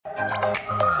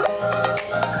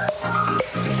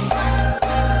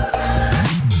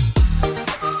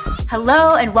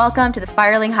Hello and welcome to the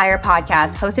Spiraling Higher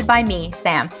podcast, hosted by me,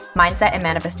 Sam, mindset and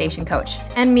manifestation coach.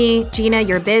 And me, Gina,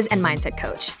 your biz and mindset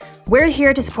coach. We're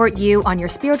here to support you on your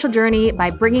spiritual journey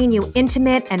by bringing you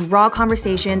intimate and raw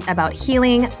conversations about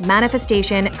healing,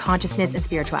 manifestation, consciousness, and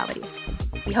spirituality.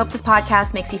 We hope this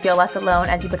podcast makes you feel less alone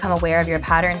as you become aware of your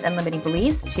patterns and limiting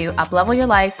beliefs to up-level your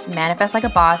life, manifest like a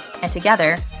boss, and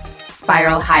together,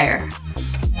 spiral higher.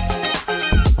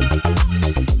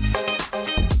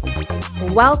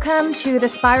 Welcome to the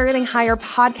Spiraling Higher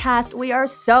podcast. We are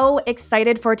so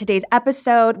excited for today's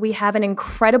episode. We have an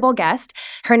incredible guest.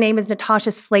 Her name is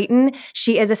Natasha Slayton.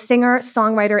 She is a singer,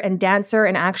 songwriter, and dancer,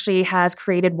 and actually has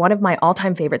created one of my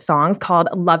all-time favorite songs called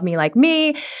Love Me Like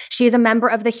Me. She is a member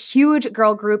of the huge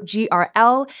girl group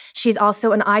GRL. She's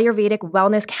also an Ayurvedic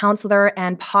wellness counselor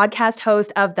and podcast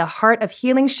host of the Heart of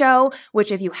Healing show,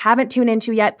 which if you haven't tuned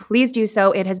into yet, please do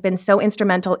so. It has been so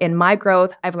instrumental in my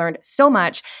growth. I've learned so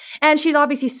much. And she's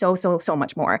obviously so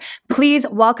much more. Please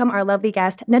welcome our lovely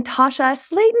guest, Natasha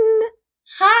Slayton.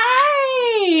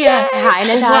 Hi. Hi,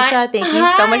 Natasha. Thank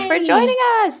you so much for joining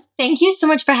us. Thank you so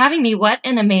much for having me. What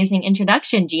an amazing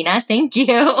introduction, Gina. Thank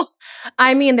you.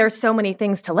 I mean, there's so many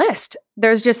things to list.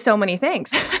 There's just so many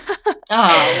things.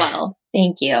 Oh, well,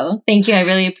 thank you. Thank you. I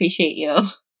really appreciate you.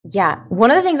 Yeah.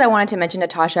 One of the things I wanted to mention,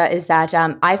 Natasha, is that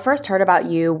I first heard about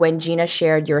you when Gina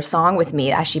shared your song with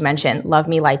me, as she mentioned, Love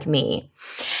Me Like Me.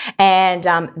 And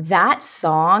that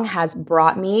song has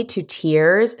brought me to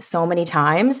tears so many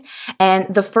times.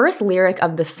 And the first lyric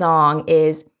of the song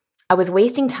is, I was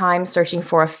wasting time searching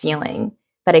for a feeling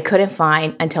that I couldn't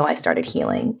find until I started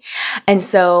healing. And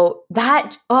so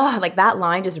that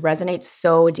line just resonates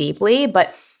so deeply.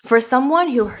 But for someone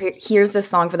who hears this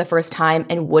song for the first time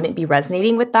and wouldn't be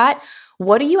resonating with that,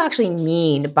 what do you actually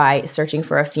mean by searching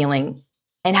for a feeling?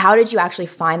 And how did you actually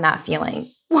find that feeling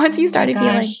once you started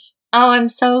healing? Oh, I'm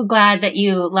so glad that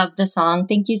you love the song.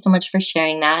 Thank you so much for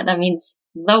sharing that. That means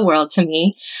the world to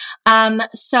me.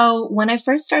 So when I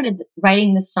first started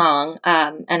writing the song,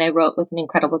 and I wrote with an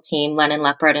incredible team, Lennon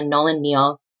Leopard and Nolan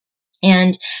Neal,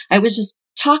 and I was just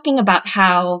talking about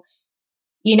how,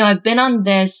 I've been on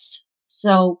this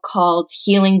so-called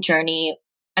healing journey,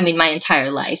 my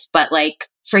entire life, but like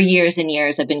for years and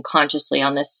years, I've been consciously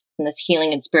on this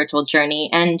healing and spiritual journey.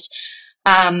 And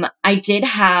I did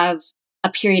have a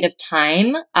period of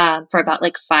time for about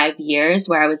 5 years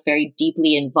where I was very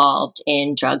deeply involved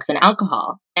in drugs and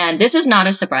alcohol. And this is not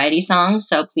a sobriety song,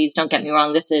 so please don't get me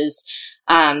wrong. This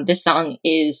song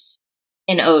is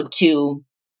an ode to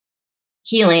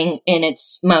healing in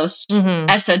its most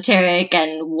esoteric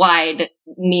and wide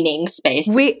meaning space.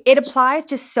 It applies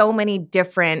to so many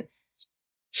different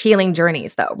healing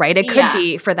journeys though, right? It could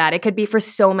be for that. It could be for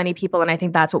so many people. And I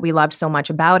think that's what we loved so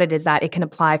much about it, is that it can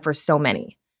apply for so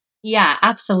many. Yeah,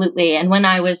 absolutely. And when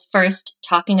I was first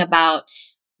talking about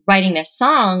writing this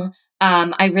song,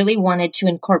 I really wanted to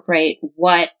incorporate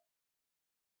what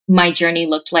my journey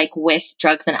looked like with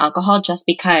drugs and alcohol, just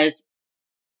because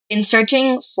in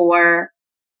searching for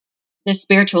the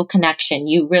spiritual connection,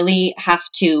 you really have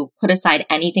to put aside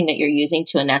anything that you're using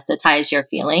to anesthetize your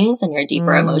feelings and your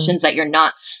deeper emotions that you're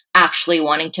not actually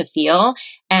wanting to feel.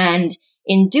 And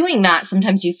in doing that,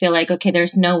 sometimes you feel like, okay,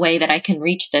 there's no way that I can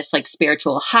reach this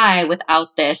spiritual high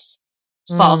without this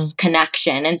false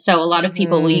connection. And so a lot of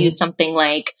people will use something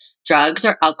like drugs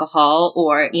or alcohol,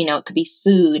 or, it could be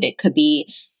food, it could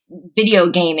be video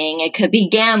gaming, it could be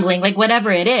gambling, whatever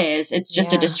it is, it's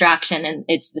just a distraction, and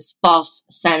it's this false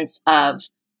sense of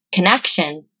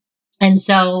connection. And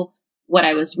so what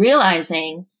I was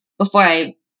realizing before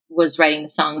I was writing the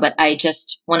song, but I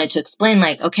just wanted to explain,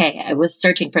 okay, I was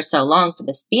searching for so long for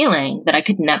this feeling that I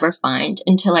could never find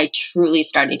until I truly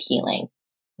started healing.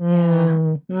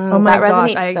 Oh my that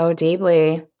gosh, resonates so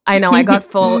deeply. I know, I got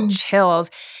full chills.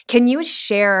 Can you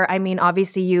share,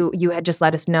 obviously you had just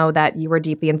let us know that you were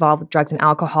deeply involved with drugs and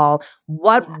alcohol.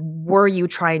 What were you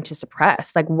trying to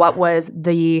suppress? What was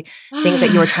the things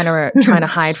that you were trying to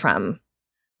hide from?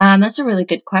 That's a really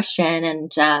good question.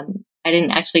 And I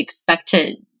didn't actually expect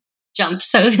to jump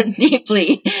so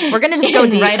deeply. We're going to just go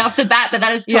deep right off the bat, but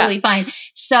that is totally fine.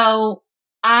 So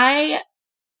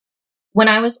when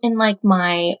I was in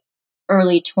my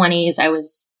early 20s, I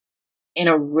was in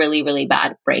a really, really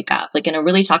bad breakup, in a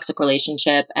really toxic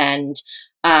relationship. And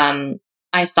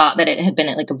I thought that it had been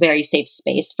a very safe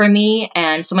space for me.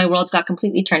 And so my world got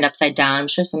completely turned upside down. I'm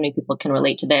sure so many people can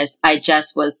relate to this. I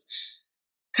just was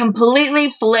completely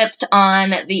flipped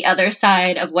on the other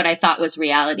side of what I thought was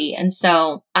reality. And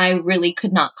so I really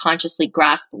could not consciously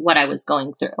grasp what I was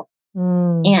going through.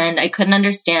 And I couldn't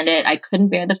understand it. I couldn't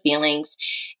bear the feelings.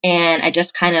 And I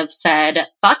just kind of said,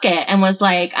 fuck it. And was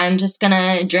like, I'm just going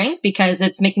to drink because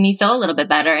it's making me feel a little bit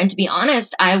better. And to be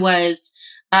honest, I was,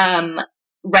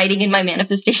 writing in my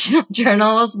manifestational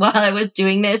journals while I was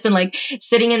doing this and like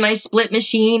sitting in my split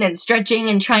machine and stretching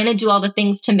and trying to do all the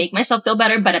things to make myself feel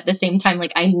better. But at the same time,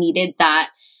 like I needed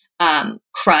that,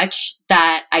 crutch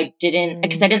that I didn't,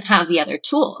 because I didn't have the other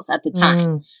tools at the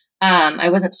time. I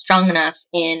wasn't strong enough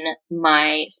in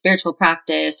my spiritual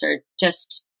practice or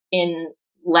just in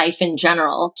life in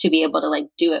general to be able to like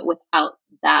do it without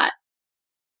that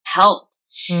help.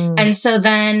 And so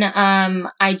then,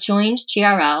 I joined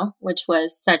GRL, which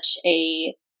was such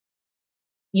a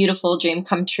beautiful dream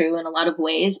come true in a lot of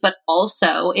ways, but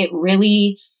also it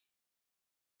really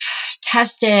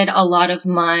tested a lot of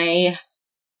my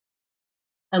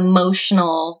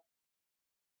emotional,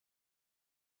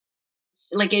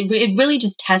 like it really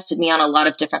just tested me on a lot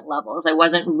of different levels. I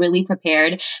wasn't really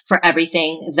prepared for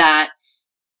everything that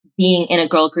being in a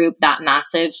girl group that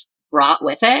massive brought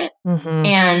with it.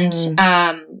 And,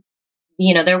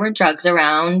 you know, there were drugs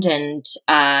around and,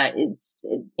 it's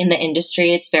in the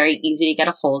industry, it's very easy to get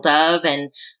a hold of.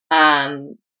 And,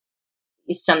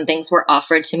 some things were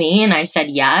offered to me and I said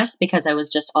yes, because I was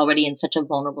just already in such a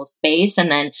vulnerable space.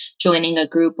 And then joining a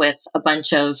group with a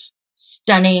bunch of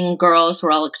stunning girls who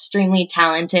are all extremely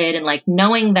talented and like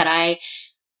knowing that I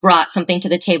brought something to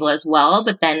the table as well,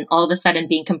 but then all of a sudden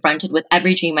being confronted with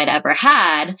every dream I'd ever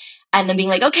had and then being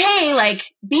like, okay,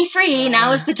 like be free.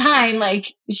 Now is the time,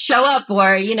 like show up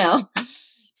or, you know.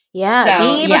 Yeah, so,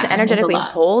 being able to energetically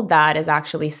hold that is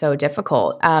actually so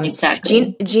difficult.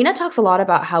 Exactly. Gina talks a lot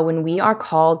about how when we are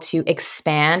called to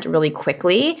expand really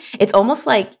quickly, it's almost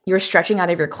like you're stretching out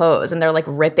of your clothes and they're like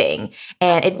ripping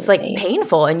and it's like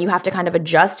painful and you have to kind of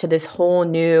adjust to this whole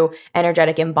new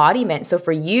energetic embodiment. So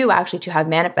for you actually to have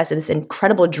manifested this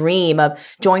incredible dream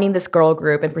of joining this girl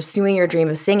group and pursuing your dream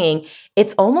of singing,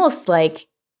 it's almost like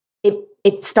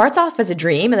it starts off as a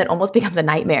dream and then almost becomes a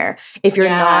nightmare if you're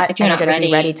not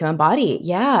energetically ready to embody.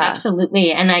 Yeah.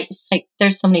 Absolutely. And I just like,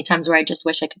 there's so many times where I just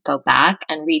wish I could go back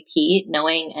and repeat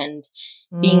knowing and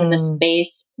being in the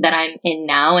space that I'm in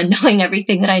now and knowing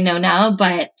everything that I know now.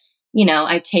 But, you know,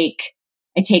 I take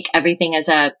everything as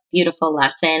a beautiful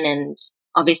lesson and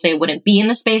obviously I wouldn't be in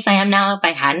the space I am now if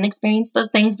I hadn't experienced those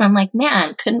things. But I'm like,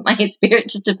 man, couldn't my spirit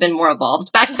just have been more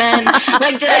evolved back then?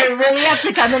 Like, did I really have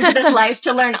to come into this life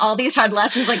to learn all these hard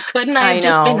lessons? Like, couldn't I have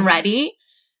just been ready?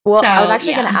 Well, so, I was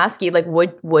actually going to ask you, like,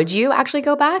 would you actually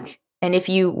go back? And if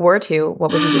you were to,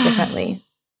 what would you do differently?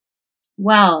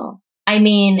 Well, I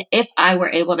mean, if I were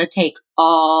able to take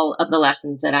all of the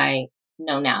lessons that I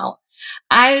know now,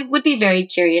 I would be very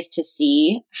curious to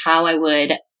see how I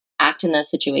would act in those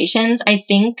situations. I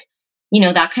think, you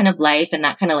know, that kind of life and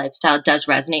that kind of lifestyle does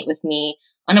resonate with me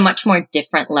on a much more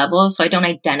different level. So I don't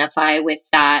identify with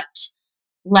that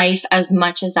life as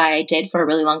much as I did for a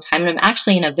really long time. And I'm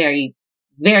actually in a very,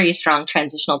 very strong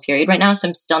transitional period right now. So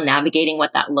I'm still navigating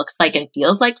what that looks like and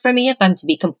feels like for me, if I'm to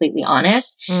be completely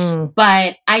honest.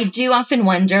 But I do often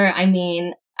wonder, I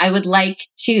mean, I would like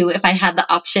to, if I had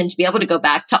the option to be able to go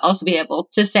back, to also be able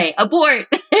to say abort,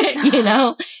 you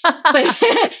know,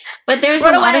 but there's a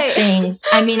lot of things.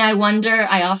 I mean, I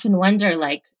often wonder,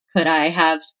 like, could I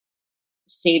have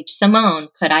saved Simone?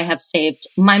 Could I have saved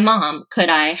my mom? Could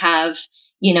I have,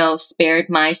 you know, spared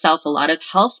myself a lot of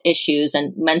health issues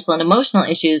and mental and emotional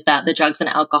issues that the drugs and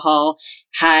alcohol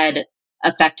had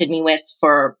affected me with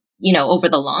for, you know, over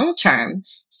the long term.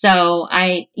 So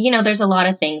there's a lot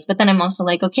of things, but then I'm also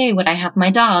like, okay, would I have my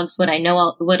dogs? Would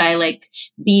I like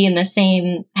be in the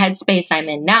same headspace I'm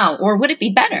in now? Or would it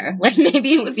be better? Like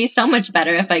maybe it would be so much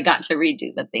better if I got to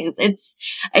redo the things.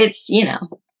 It's, you know,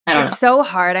 I don't know. It's so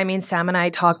hard. I mean, Sam and I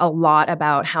talk a lot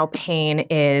about how pain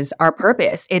is our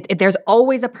purpose. There's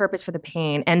always a purpose for the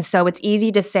pain. And so it's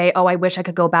easy to say, oh, I wish I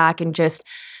could go back and just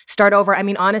start over. I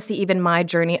mean, honestly, even my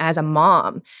journey as a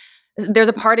mom, there's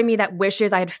a part of me that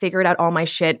wishes I had figured out all my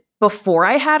shit before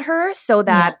I had her so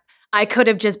that I could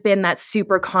have just been that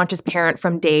super conscious parent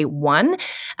from day one.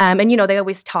 And, you know, they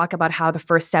always talk about how the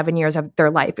first 7 years of their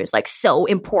life is like so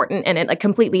important and it like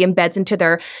completely embeds into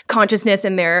their consciousness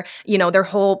and their, you know, their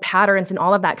whole patterns and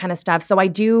all of that kind of stuff. So I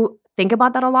do think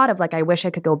about that a lot of like, I wish I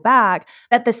could go back.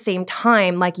 At the same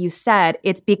time, like you said,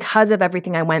 it's because of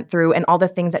everything I went through and all the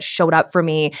things that showed up for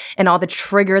me and all the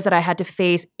triggers that I had to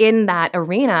face in that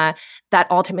arena that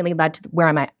ultimately led to where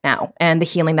I'm at now and the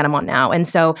healing that I'm on now. And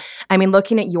so, I mean,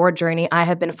 looking at your journey, I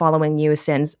have been following you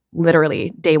since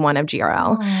literally day one of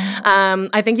GRL.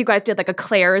 I think you guys did like a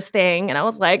Claire's thing and I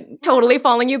was like totally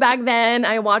following you back then.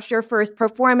 I watched your first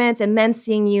performance and then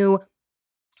seeing you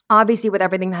obviously with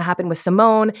everything that happened with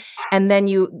Simone and then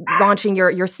you launching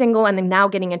your single and then now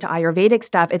getting into Ayurvedic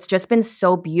stuff, it's just been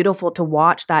so beautiful to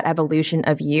watch that evolution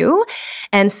of you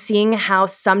and seeing how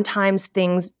sometimes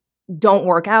things don't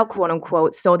work out, quote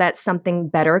unquote, so that something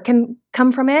better can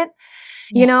come from it.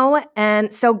 You know?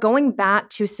 And so going back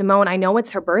to Simone, I know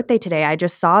it's her birthday today. I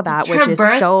just saw that, which is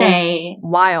so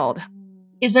wild.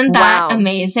 Isn't that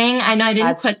amazing? I know I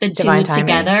didn't That's put the two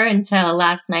together until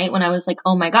last night when I was like,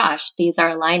 oh my gosh, these are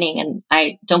aligning. And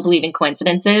I don't believe in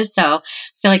coincidences. So I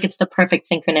feel like it's the perfect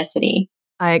synchronicity.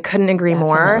 I couldn't agree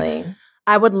more.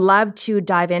 I would love to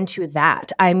dive into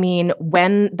that. I mean,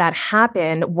 when that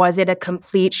happened, was it a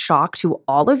complete shock to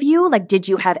all of you? Like, did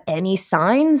you have any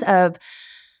signs of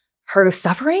her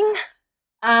suffering?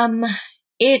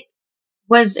 It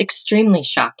was extremely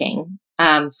shocking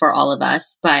for all of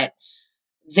us, but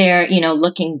there,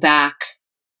 looking back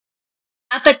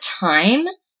at the time,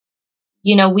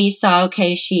 we saw,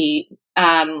 okay, she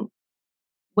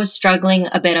was struggling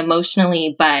a bit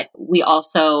emotionally, but we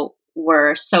also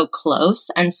were so close.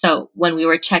 And so when we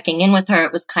were checking in with her,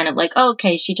 it was kind of like, oh,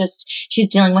 okay, she's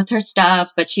dealing with her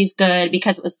stuff, but she's good,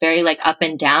 because it was very like up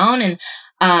and down.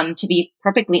 And to be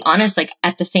perfectly honest, like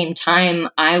at the same time,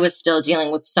 I was still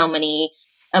dealing with so many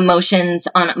emotions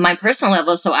on my personal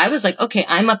level. So I was like, okay,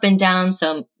 I'm up and down.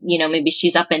 So, maybe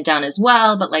she's up and down as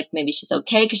well, but like maybe she's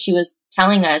okay. Cause she was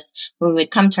telling us when we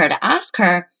would come to her to ask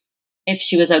her if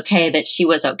she was okay, that she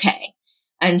was okay.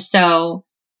 And so,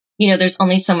 there's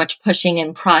only so much pushing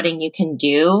and prodding you can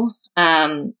do.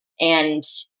 And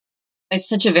it's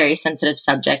such a very sensitive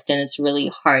subject, and it's really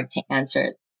hard to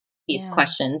answer these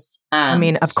questions. I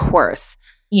mean, of course.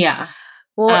 Yeah.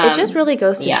 Well, it just really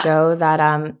goes to show that,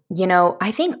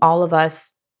 I think all of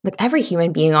us, like every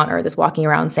human being on earth is walking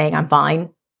around saying, I'm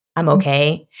fine, I'm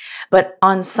okay. But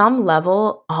on some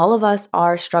level, all of us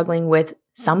are struggling with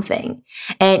something.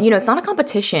 And, it's not a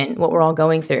competition, what we're all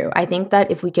going through. I think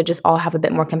that if we could just all have a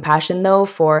bit more compassion, though,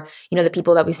 for, the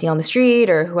people that we see on the street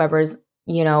or whoever's,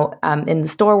 in the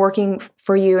store working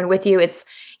for you and with you, it's,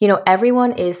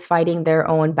 everyone is fighting their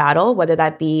own battle, whether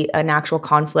that be an actual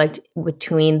conflict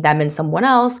between them and someone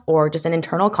else or just an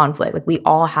internal conflict. Like we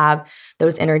all have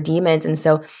those inner demons. And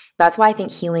so that's why I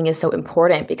think healing is so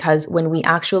important, because when we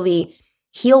actually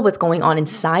heal what's going on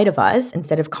inside of us,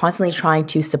 instead of constantly trying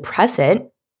to suppress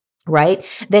it, right,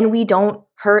 then we don't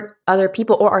hurt other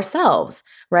people or ourselves,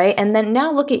 right? And then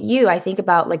now look at you. I think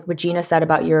about like what Gina said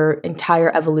about your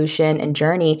entire evolution and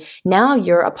journey. Now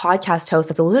you're a podcast host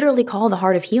that's literally called The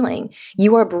Heart of Healing.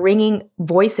 You are bringing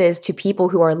voices to people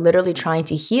who are literally trying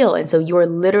to heal. And so you are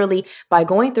literally, by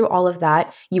going through all of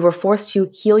that, you were forced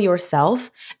to heal yourself.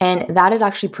 And that is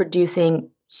actually producing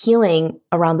healing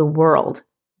around the world.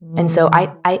 And so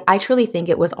I truly think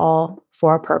it was all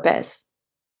for a purpose.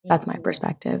 That's my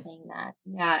perspective. Saying that.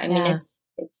 Yeah. I mean,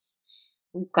 it's,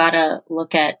 we've got to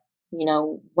look at,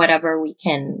 whatever we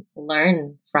can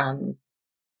learn from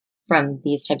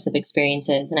these types of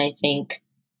experiences. And I think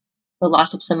the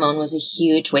loss of Simone was a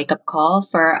huge wake up call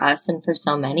for us and for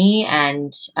so many.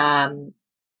 And,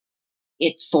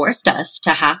 it forced us to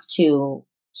have to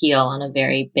heal on a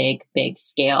very big, big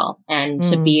scale, and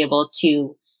to be able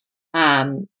to,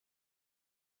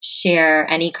 share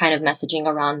any kind of messaging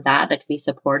around that could be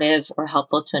supportive or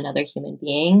helpful to another human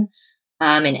being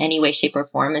in any way, shape, or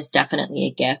form is definitely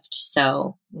a gift.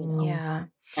 So, yeah.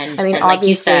 And I mean, and like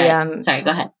you said, sorry, go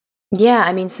ahead. Yeah.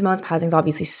 I mean, Simone's passing is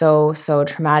obviously so, so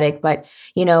traumatic, but,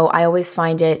 I always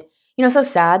find it, so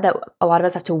sad that a lot of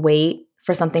us have to wait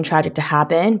for something tragic to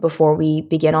happen before we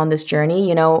begin on this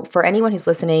journey. For anyone who's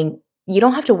listening, you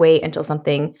don't have to wait until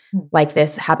something like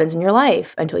this happens in your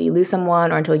life, until you lose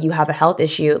someone or until you have a health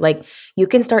issue. Like you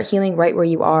can start healing right where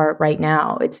you are right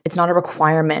now. It's not a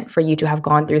requirement for you to have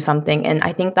gone through something. And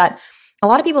I think that a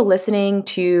lot of people listening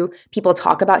to people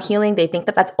talk about healing, they think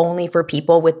that that's only for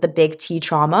people with the big T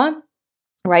trauma.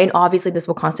 Right. And obviously this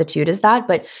will constitute as that.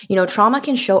 But, trauma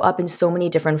can show up in so many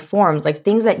different forms, like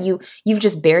things that you've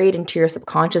just buried into your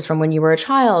subconscious from when you were a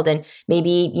child. And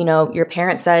maybe, your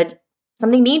parents said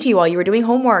something mean to you while you were doing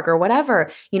homework or whatever.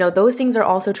 Those things are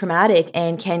also traumatic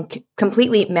and can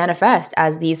completely manifest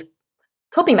as these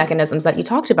coping mechanisms that you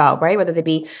talked about, right? Whether they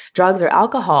be drugs or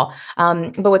alcohol.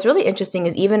 But what's really interesting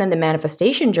is even in the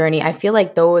manifestation journey, I feel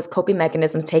like those coping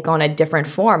mechanisms take on a different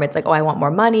form. It's like, oh, I want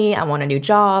more money. I want a new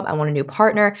job. I want a new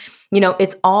partner.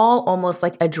 It's all almost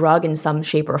like a drug in some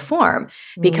shape or form,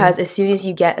 because as soon as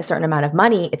you get a certain amount of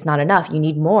money, it's not enough. You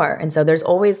need more. And so there's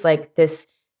always like this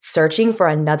searching for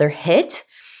another hit.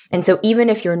 And so even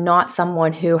if you're not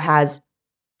someone who has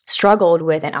struggled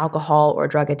with an alcohol or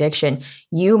drug addiction,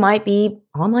 you might be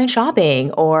online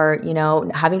shopping or,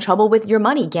 having trouble with your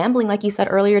money, gambling, like you said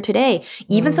earlier today.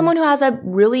 Even someone who has a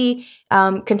really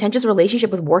contentious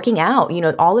relationship with working out,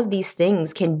 all of these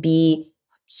things can be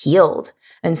healed.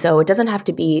 And so it doesn't have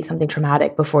to be something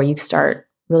traumatic before you start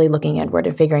really looking inward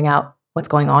and figuring out what's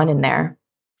going on in there.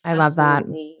 I love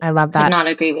Absolutely. that. I love that. Could not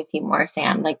agree with you more,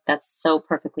 Sam. Like, that's so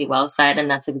perfectly well said. And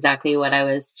that's exactly what I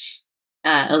was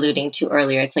alluding to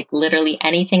earlier. It's like literally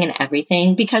anything and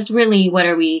everything, because really, what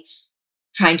are we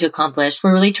trying to accomplish?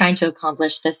 We're really trying to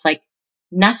accomplish this like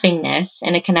nothingness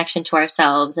and a connection to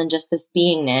ourselves and just this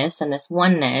beingness and this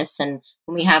oneness. And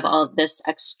when we have all this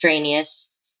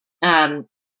extraneous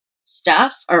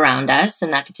stuff around us,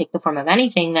 and that could take the form of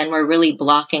anything, then we're really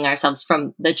blocking ourselves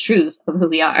from the truth of who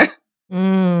we are.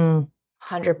 100%.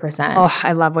 Oh,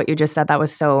 I love what you just said. That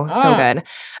was so good.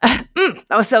 That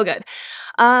was so good.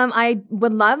 I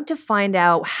would love to find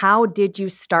out, how did you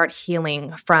start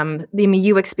healing from,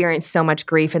 you experienced so much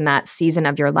grief in that season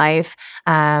of your life.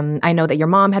 I know that your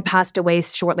mom had passed away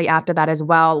shortly after that as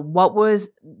well. What was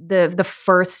the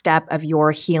first step of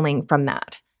your healing from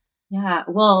that? Yeah.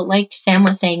 Well, like Sam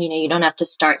was saying, you don't have to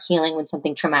start healing when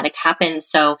something traumatic happens.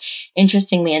 So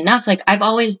interestingly enough, like I've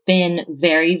always been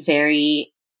very,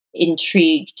 very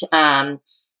intrigued, and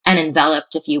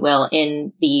enveloped, if you will,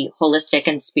 in the holistic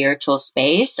and spiritual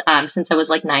space. Since I was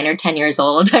like 9 or 10 years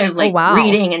old, I'm like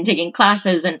reading and taking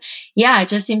classes. And yeah, it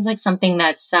just seems like something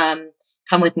that's,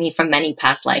 come with me from many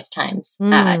past lifetimes.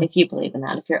 If you believe in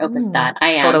that, if you're open to that,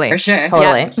 I am for sure.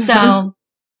 Totally. Yeah.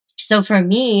 So for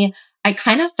me, I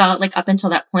kind of felt like up until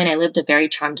that point, I lived a very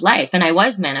charmed life, and I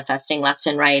was manifesting left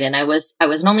and right. And I was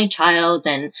an only child.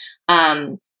 And,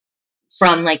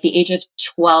 from like the age of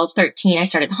 12, 13, I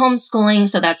started homeschooling.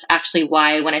 So that's actually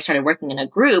why when I started working in a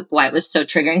group, why it was so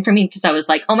triggering for me, because I was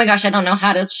like, oh my gosh, I don't know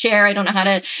how to share. I don't know how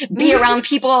to be around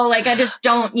people. Like I just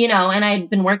don't, and I'd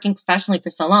been working professionally for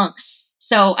so long.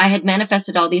 So I had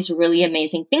manifested all these really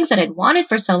amazing things that I'd wanted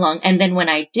for so long. And then when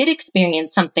I did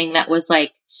experience something that was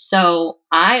like so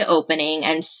eye-opening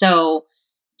and so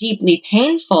deeply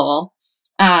painful,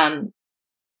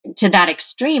 to that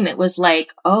extreme, it was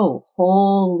like, oh,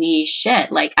 holy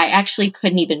shit. Like I actually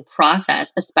couldn't even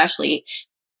process, especially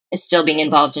still being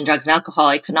involved in drugs and alcohol.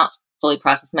 I could not fully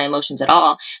process my emotions at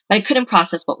all, but I couldn't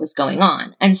process what was going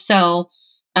on. And so,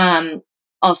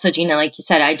 also, Gina, like you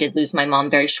said, I did lose my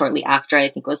mom very shortly after. I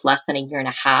think it was less than a year and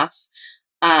a half.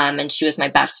 And she was my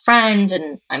best friend,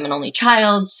 and I'm an only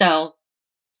child. So,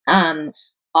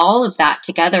 all of that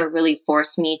together really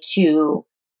forced me to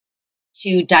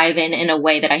dive in a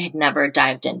way that I had never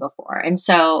dived in before. And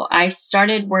so I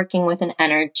started working with an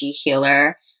energy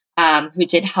healer, who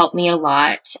did help me a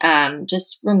lot,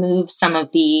 just remove some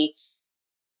of the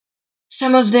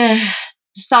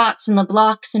thoughts and the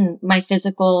blocks in my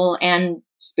physical and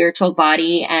spiritual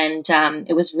body. And,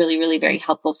 it was really, really very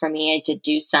helpful for me. I did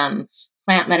do some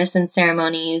plant medicine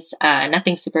ceremonies,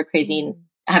 nothing super crazy.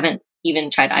 I haven't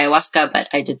even tried ayahuasca, but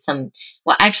I did some,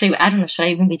 well, actually, I don't know. Should I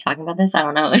even be talking about this? I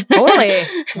don't know. Totally.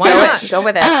 Why not? Go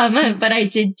with it. But I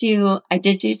did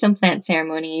do some plant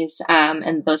ceremonies,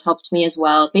 and those helped me as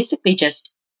well. Basically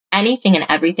just anything and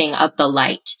everything of the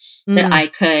light that I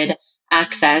could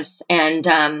access. And,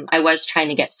 I was trying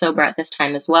to get sober at this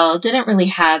time as well. Didn't really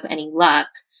have any luck.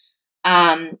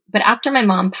 But after my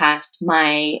mom passed,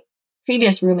 my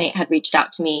previous roommate had reached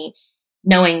out to me,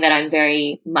 knowing that I'm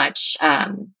very much,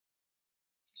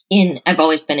 I've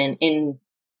always been in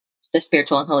the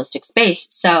spiritual and holistic space.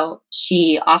 So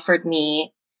she offered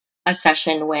me a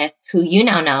session with who you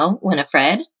now know,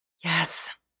 Winifred.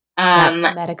 Yes.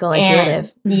 Medical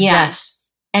intuitive.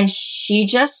 Yes. And she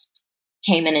just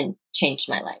came in and changed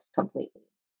my life completely.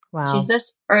 Wow. She's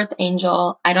this earth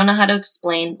angel. I don't know how to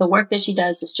explain. The work that she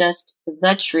does is just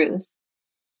the truth.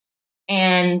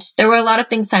 And there were a lot of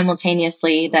things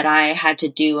simultaneously that I had to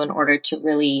do in order to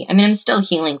really, I'm still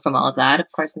healing from all of that. Of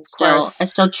course, I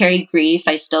still carry grief.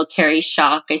 I still carry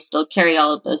shock. I still carry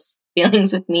all of those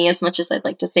feelings with me, as much as I'd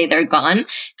like to say they're gone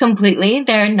completely.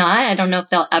 They're not. I don't know if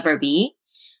they'll ever be.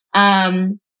 But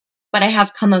I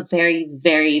have come a very,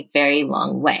 very, very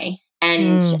long way.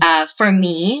 And, for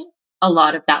me, a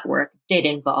lot of that work did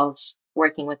involve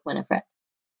working with Winifred.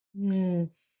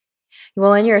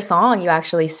 Well, in your song, you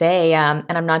actually say, and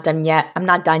I'm not done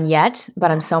yet,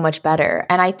 but I'm so much better.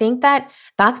 And I think that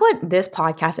that's what this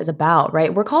podcast is about,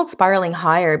 right? We're called Spiraling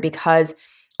Higher because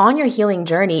on your healing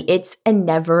journey, it's a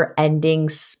never-ending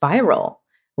spiral,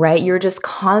 right? You're just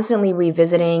constantly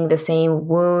revisiting the same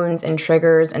wounds and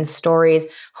triggers and stories,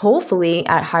 hopefully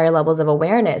at higher levels of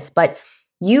awareness. But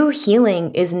you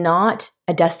healing is not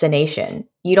a destination.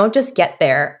 you don't just get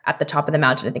there at the top of the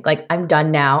mountain and think like, I'm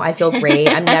done now. I feel great.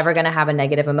 I'm never going to have a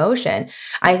negative emotion.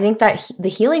 I think that the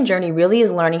healing journey really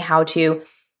is learning how to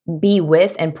be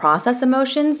with and process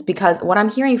emotions, because what I'm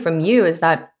hearing from you is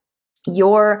that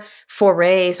your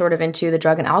foray sort of into the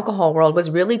drug and alcohol world was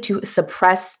really to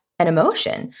suppress an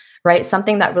emotion, right?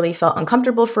 Something that really felt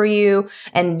uncomfortable for you.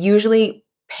 And usually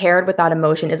paired with that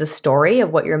emotion is a story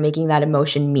of what you're making that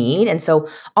emotion mean. And so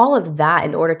all of that,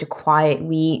 in order to quiet,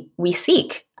 we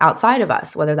seek outside of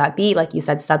us, whether that be, like you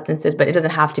said, substances, but it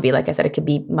doesn't have to be, like I said, it could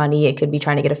be money, it could be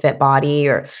trying to get a fit body,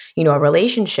 or, a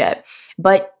relationship.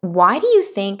 But why do you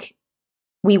think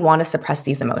we want to suppress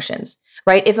these emotions,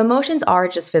 right? If emotions are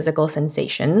just physical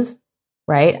sensations,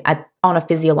 right, on a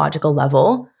physiological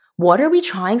level, what are we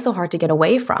trying so hard to get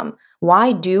away from?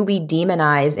 Why do we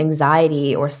demonize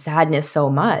anxiety or sadness so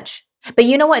much? But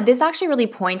you know what? This actually really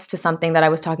points to something that I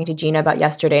was talking to Gina about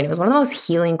yesterday, and it was one of the most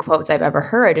healing quotes I've ever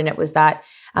heard. And it was that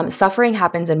suffering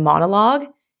happens in monologue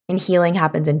and healing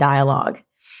happens in dialogue.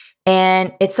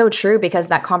 And it's so true, because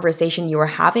that conversation you were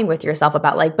having with yourself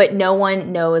about like, but no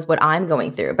one knows what I'm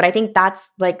going through. But I think that's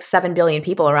like 7 billion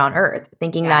people around Earth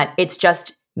thinking that it's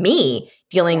just me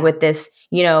dealing with this,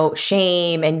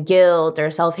 shame and guilt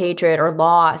or self-hatred or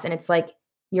loss. And it's like,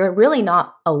 you're really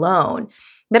not alone.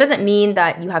 That doesn't mean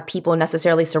that you have people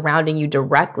necessarily surrounding you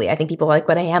directly. I think people are like,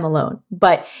 but I am alone.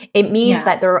 But it means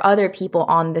that there are other people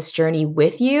on this journey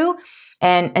with you.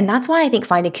 And that's why I think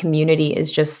finding community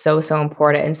is just so, so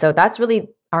important. And so that's really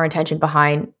our intention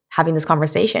behind having this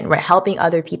conversation, right? Helping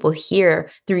other people hear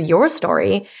through your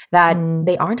story that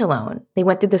they aren't alone. They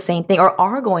went through the same thing or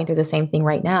are going through the same thing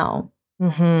right now.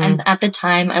 Mm-hmm. And at the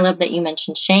time, I love that you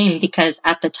mentioned shame, because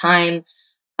at the time,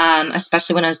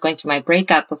 especially when I was going through my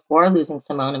breakup before losing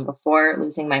Simone and before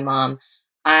losing my mom,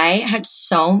 I had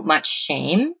so much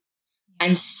shame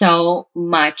and so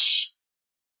much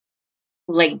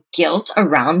like guilt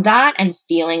around that, and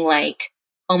feeling like,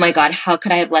 oh my God, how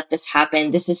could I have let this happen?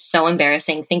 This is so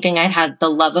embarrassing, thinking I'd had the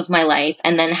love of my life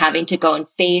and then having to go and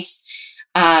face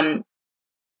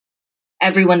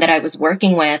everyone that I was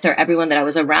working with or everyone that I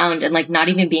was around, and like not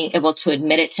even being able to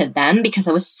admit it to them, because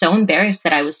I was so embarrassed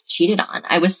that I was cheated on.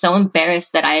 I was so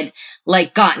embarrassed that I had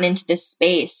like gotten into this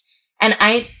space, and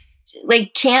I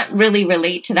like can't really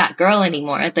relate to that girl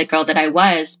anymore, the girl that I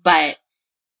was, but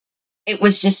it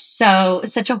was just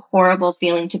such a horrible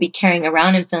feeling to be carrying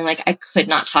around and feeling like I could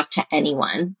not talk to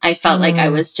anyone. I felt like I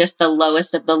was just the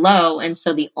lowest of the low. And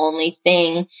so the only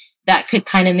thing that could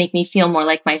kind of make me feel more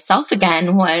like myself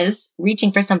again was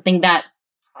reaching for something that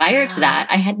prior to that,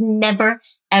 I had never,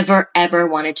 ever, ever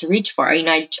wanted to reach for.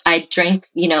 I drank,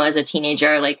 as a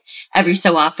teenager, like every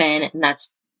so often, and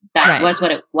that was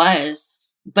what it was.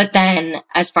 But then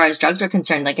as far as drugs are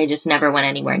concerned, like I just never went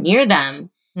anywhere near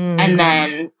them. And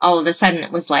then all of a sudden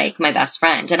it was like my best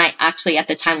friend. And I actually at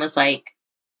the time was like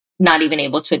not even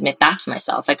able to admit that to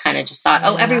myself. I kind of just thought,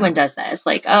 oh, everyone does this.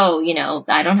 Like, oh,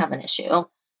 I don't have an issue.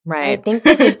 Right. I think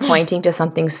this is pointing to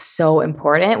something so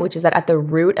important, which is that at the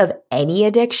root of any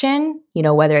addiction,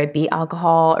 whether it be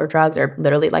alcohol or drugs or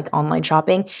literally like online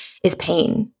shopping, is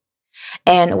pain.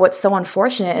 And what's so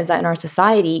unfortunate is that in our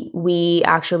society, we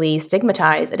actually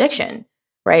stigmatize addiction.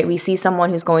 Right? We see someone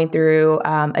who's going through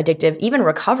addictive, even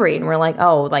recovery, and we're like,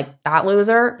 oh, like that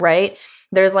loser, right?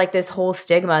 There's like this whole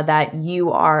stigma that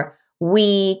you are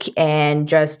weak and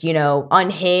just,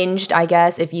 unhinged, I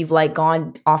guess, if you've like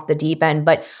gone off the deep end.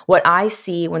 But what I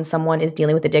see when someone is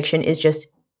dealing with addiction is just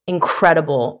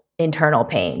incredible internal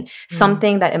pain,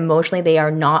 something that emotionally they are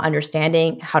not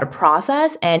understanding how to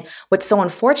process. And what's so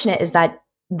unfortunate is that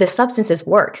the substances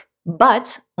work,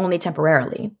 but only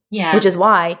temporarily. Yeah. Which is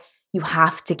why you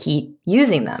have to keep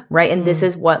using them, right? And this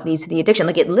is what leads to the addiction.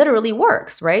 Like it literally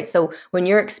works, right? So when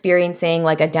you're experiencing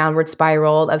like a downward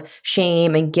spiral of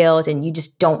shame and guilt and you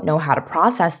just don't know how to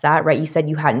process that, right? You said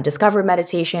you hadn't discovered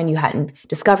meditation, you hadn't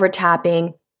discovered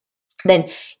tapping, then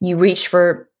you reach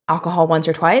for alcohol once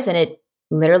or twice and it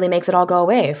literally makes it all go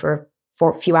away for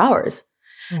a few hours.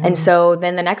 And so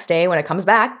then the next day when it comes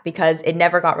back, because it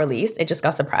never got released, it just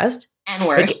got suppressed. And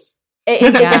worse.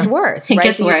 It gets worse, right? It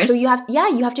gets worse. So you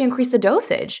have to increase the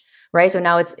dosage, right? So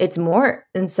now it's more.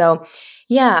 And so,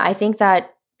 I think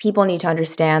that people need to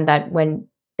understand that when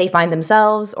they find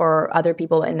themselves or other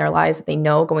people in their lives that they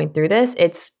know going through this,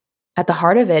 it's at the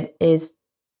heart of it is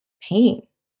pain.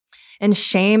 And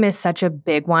shame is such a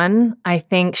big one. I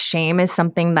think shame is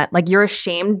something that like you're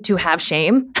ashamed to have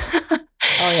shame.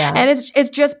 Oh, yeah. And it's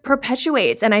just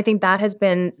perpetuates. And I think that has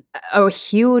been a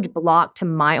huge block to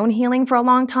my own healing for a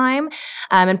long time.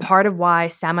 And part of why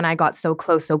Sam and I got so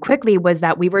close so quickly was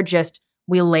that we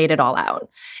laid it all out.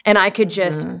 And I could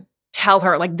just tell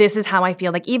her, like, this is how I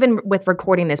feel. Like, even with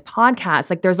recording this podcast,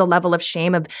 like, there's a level of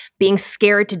shame of being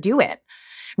scared to do it.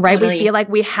 Right. Totally. We feel like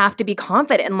we have to be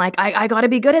confident and like, I got to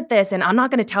be good at this. And I'm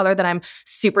not going to tell her that I'm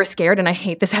super scared and I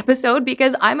hate this episode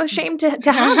because I'm ashamed to have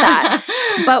that.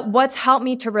 But what's helped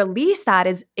me to release that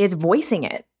is voicing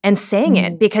it and saying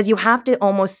it, because you have to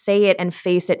almost say it and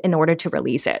face it in order to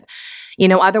release it.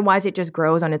 Otherwise it just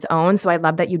grows on its own. So I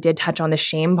love that you did touch on the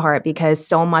shame part, because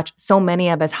so many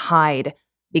of us hide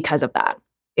because of that.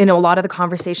 A lot of the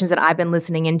conversations that I've been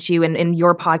listening into and in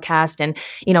your podcast and,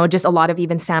 just a lot of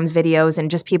even Sam's videos and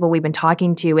just people we've been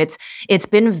talking to, it's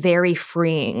been very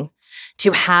freeing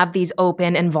to have these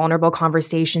open and vulnerable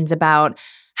conversations about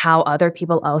how other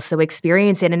people also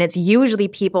experience it. And it's usually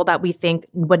people that we think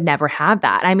would never have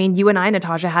that. I mean, you and I,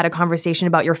 Natasha, had a conversation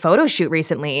about your photo shoot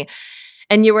recently.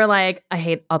 And you were like, I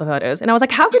hate all the photos. And I was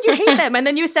like, how could you hate them? And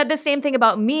then you said the same thing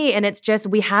about me. And it's just,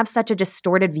 we have such a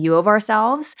distorted view of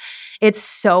ourselves. It's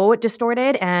so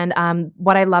distorted. And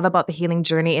what I love about the healing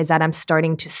journey is that I'm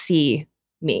starting to see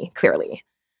me clearly.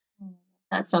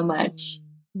 Not so much.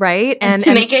 Right. And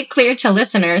to make it clear to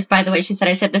listeners, by the way, she said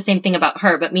I said the same thing about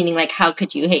her, but meaning like, how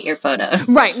could you hate your photos?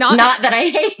 Right. Not that I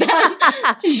hate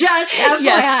them. Just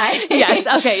FYI. Yes.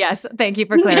 Okay. Yes. Thank you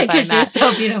for clarifying that. Because you're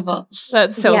so beautiful.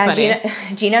 That's so funny.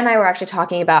 Gina and I were actually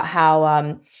talking about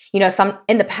how, some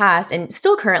in the past and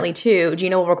still currently too,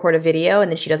 Gina will record a video and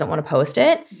then she doesn't want to post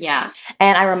it. Yeah.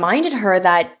 And I reminded her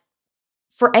that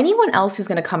for anyone else who's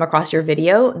going to come across your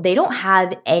video, they don't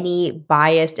have any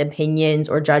biased opinions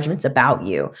or judgments about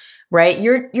you, right?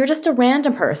 You're just a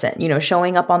random person,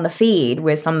 showing up on the feed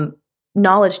with some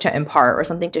knowledge to impart or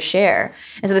something to share.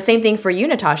 And so the same thing for you,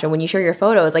 Natasha, when you share your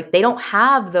photos, like they don't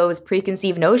have those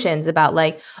preconceived notions about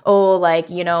like, oh, like,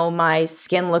 my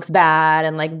skin looks bad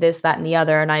and like this, that, and the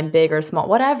other, and I'm big or small,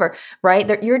 whatever, right?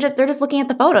 They're just looking at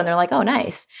the photo and they're like, oh,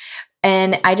 nice.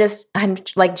 And I'm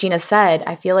like Gina said,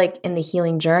 I feel like in the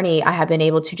healing journey, I have been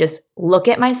able to just look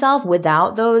at myself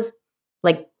without those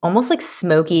like almost like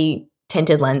smoky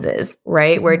tinted lenses,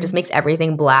 right? Where it just makes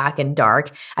everything black and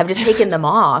dark. I've just taken them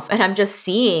off and I'm just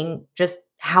seeing just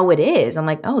how it is. I'm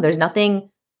like, oh, there's nothing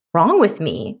wrong with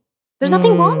me. There's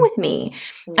nothing wrong with me.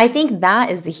 I think that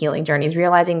is the healing journey, is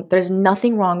realizing there's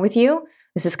nothing wrong with you.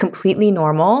 This is completely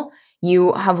normal.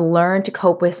 You have learned to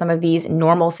cope with some of these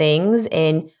normal things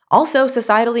in also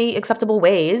societally acceptable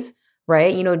ways,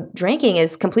 right? Drinking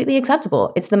is completely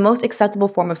acceptable. It's the most acceptable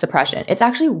form of suppression. It's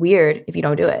actually weird if you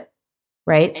don't do it,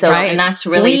 right? So, right, and that's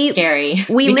really scary.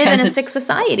 We live in a sick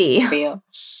society.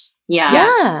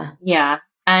 Yeah.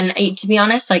 And to be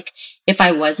honest, like if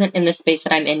I wasn't in the space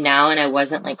that I'm in now and I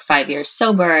wasn't like 5 years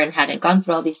sober and hadn't gone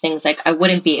through all these things, like I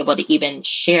wouldn't be able to even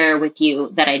share with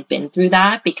you that I'd been through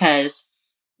that, because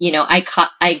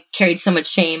I carried so much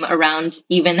shame around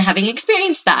even having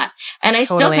experienced that. And I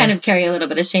still kind of carry a little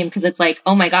bit of shame, because it's like,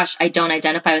 oh my gosh, I don't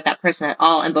identify with that person at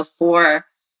all. And before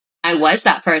I was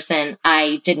that person,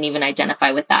 I didn't even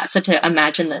identify with that. So to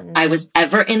imagine that I was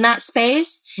ever in that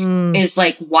space is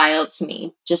like wild to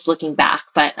me, just looking back.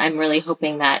 But I'm really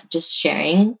hoping that just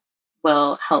sharing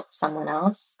will help someone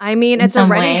else. I mean, it's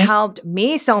already helped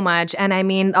me so much. And I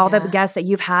mean, all the guests that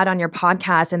you've had on your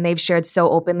podcast and they've shared so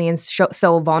openly and so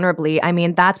vulnerably. I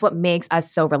mean, that's what makes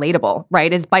us so relatable,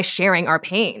 right? Is by sharing our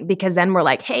pain, because then we're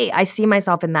like, hey, I see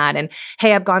myself in that. And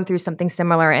hey, I've gone through something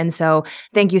similar. And so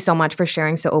thank you so much for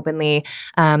sharing so openly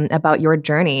about your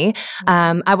journey.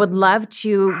 I would love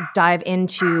to dive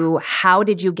into, how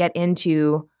did you get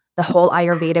into the whole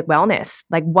Ayurvedic wellness?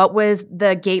 Like, what was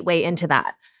the gateway into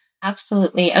that?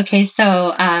 Absolutely. Okay.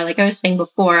 So, like I was saying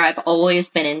before, I've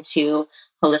always been into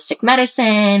holistic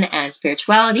medicine and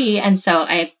spirituality. And so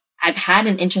I've had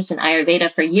an interest in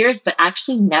Ayurveda for years, but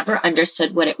actually never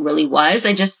understood what it really was.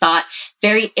 I just thought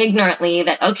very ignorantly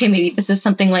that, okay, maybe this is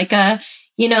something like a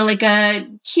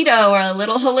keto or a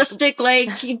little holistic, like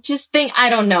just think,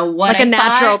 I don't know what, like a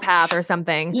naturopath or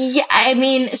something. Yeah. I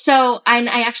mean, so I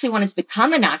actually wanted to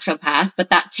become a naturopath,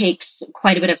 but that takes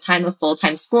quite a bit of time of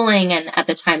full-time schooling. And at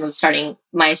the time of starting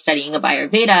my studying of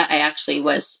Ayurveda, I actually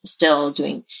was still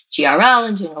doing GRL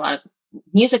and doing a lot of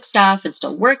music stuff and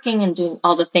still working and doing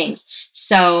all the things.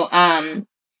 So I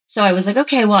was like,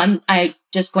 okay, well, I'm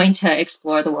just going to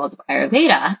explore the world of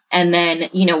Ayurveda. And then,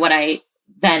 what I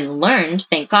then learned,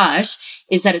 thank gosh,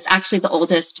 is that it's actually the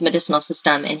oldest medicinal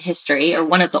system in history, or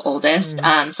one of the oldest.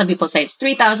 Some people say it's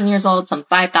 3,000 years old, some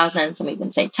 5,000, some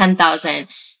even say 10,000.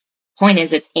 point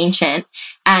is it's ancient,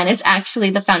 and it's actually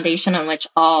the foundation on which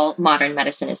all modern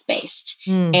medicine is based.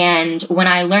 And when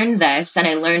I learned this, and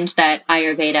I learned that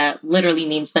Ayurveda literally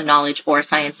means the knowledge or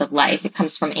science of life, it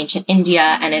comes from ancient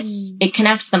India, and it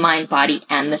connects the mind, body,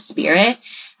 and the spirit.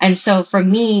 And so for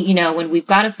me, you know, when we've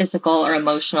got a physical or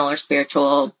emotional or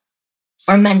spiritual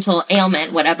or mental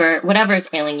ailment, whatever is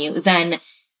ailing you, then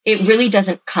it really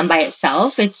doesn't come by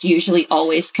itself. It's usually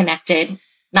always connected.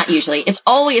 Not usually, it's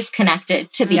always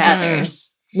connected to the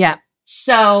others. Yeah.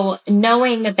 So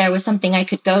knowing that there was something I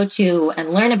could go to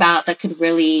and learn about that could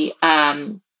really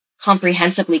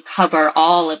comprehensively cover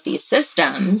all of these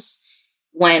systems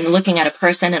when looking at a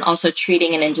person, and also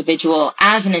treating an individual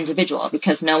as an individual,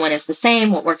 because no one is the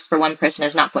same. What works for one person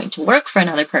is not going to work for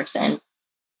another person.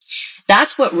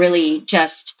 That's what really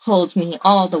just pulled me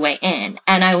all the way in.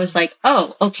 And I was like,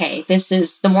 oh, okay, this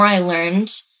is, the more I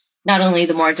learned, not only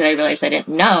the more did I realize I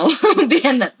didn't know,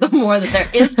 and that the more that there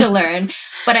is to learn,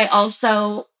 but I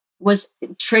also was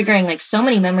triggering like so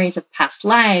many memories of past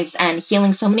lives and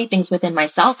healing so many things within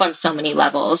myself on so many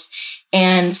levels.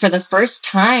 And for the first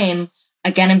time,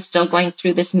 again, I'm still going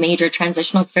through this major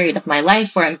transitional period of my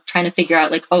life where I'm trying to figure out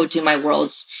like, oh, do my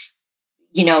worlds,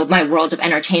 you know, my world of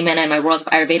entertainment and my world of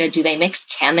Ayurveda, do they mix?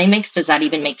 Can they mix? Does that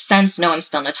even make sense? No, I'm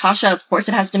still Natasha. Of course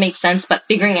it has to make sense, but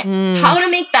figuring out how to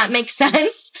make that make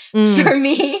sense for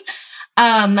me,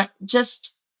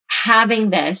 just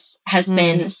having this has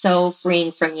been so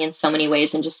freeing for me in so many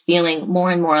ways, and just feeling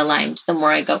more and more aligned the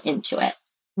more I go into it.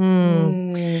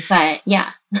 But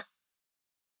yeah.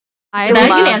 So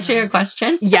did you answer your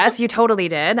question? Yes, you totally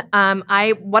did.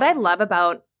 What I love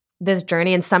about this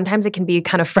journey, and sometimes it can be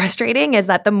kind of frustrating, is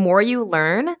that the more you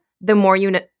learn, the more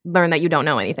you learn that you don't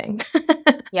know anything.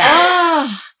 Yeah.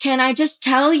 Oh, can I just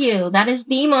tell you, that is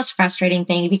the most frustrating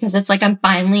thing, because it's like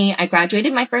I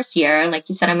graduated my first year. Like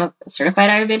you said, I'm a certified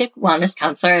Ayurvedic wellness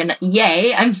counselor, and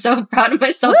yay, I'm so proud of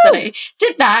myself that I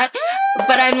did that.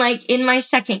 But I'm like in my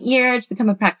second year to become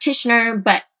a practitioner,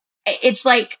 but it's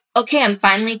like, okay, I'm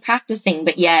finally practicing,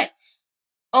 but yet,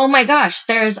 oh my gosh,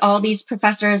 there's all these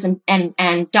professors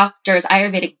and doctors,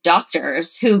 Ayurvedic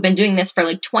doctors, who've been doing this for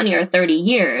like 20 or 30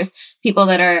 years, people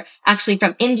that are actually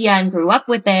from India and grew up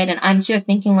with it. And I'm here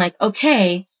thinking like,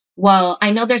 okay, well,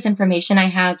 I know there's information I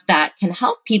have that can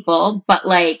help people, but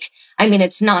like, I mean,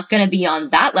 it's not going to be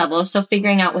on that level. So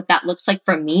figuring out what that looks like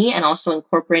for me, and also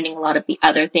incorporating a lot of the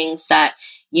other things that,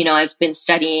 you know, I've been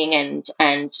studying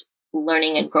and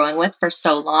learning and growing with for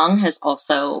so long, has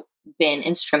also been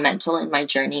instrumental in my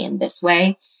journey in this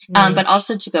way. But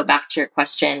also, to go back to your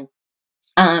question,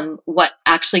 what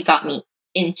actually got me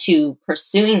into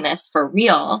pursuing this for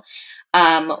real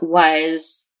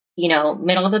was, you know,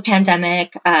 middle of the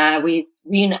pandemic. I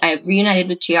reunited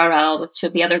with GRL with two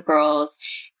of the other girls,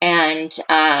 and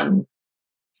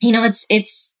you know,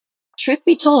 it's truth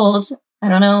be told, I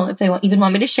don't know if they even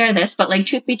want me to share this, but like,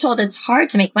 truth be told, it's hard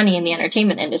to make money in the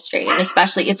entertainment industry. And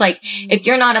especially, it's like, if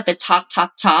you're not at the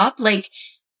top, like,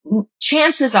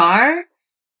 chances are,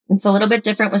 it's a little bit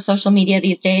different with social media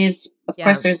these days. Of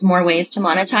course, there's more ways to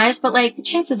monetize, but like,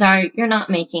 chances are you're not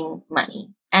making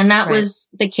money. And that was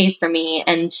the case for me.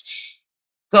 And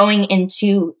going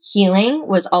into healing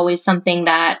was always something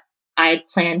that I had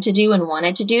planned to do and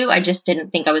wanted to do. I just didn't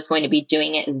think I was going to be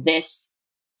doing it this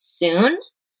soon.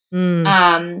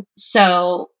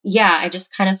 So yeah, I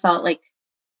just kind of felt like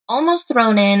almost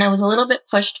thrown in. I was a little bit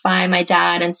pushed by my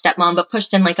dad and stepmom, but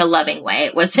pushed in like a loving way.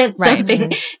 It wasn't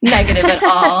something negative at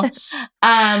all.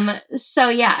 So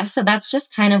yeah, so that's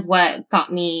just kind of what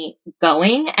got me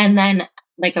going. And then,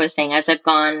 like I was saying, as I've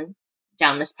gone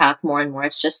down this path more and more,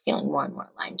 it's just feeling more and more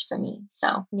aligned for me.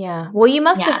 So yeah. Well, you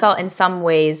must have felt in some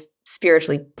ways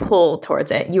spiritually pulled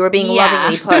towards it. You were being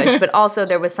lovingly pushed, but also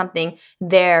there was something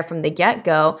there from the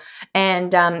get-go.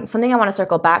 And something I want to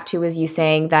circle back to is you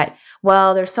saying that,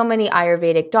 well, there's so many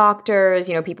Ayurvedic doctors,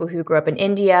 you know, people who grew up in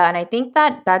India. And I think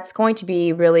that that's going to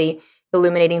be really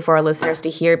illuminating for our listeners to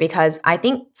hear, because I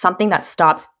think something that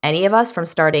stops any of us from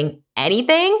starting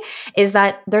anything is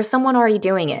that there's someone already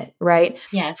doing it, right?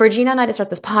 Yes. For Gina and I to start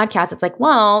this podcast, it's like,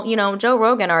 well, you know, Joe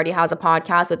Rogan already has a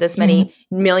podcast with this many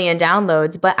million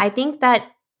downloads. But I think that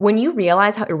when you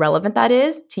realize how irrelevant that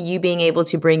is to you being able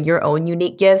to bring your own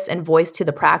unique gifts and voice to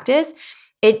the practice,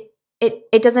 it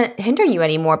doesn't hinder you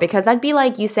anymore, because that'd be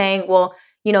like you saying, well,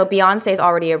 you know, Beyonce is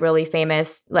already a really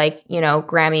famous, like, you know,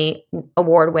 Grammy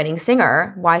award-winning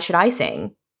singer. Why should I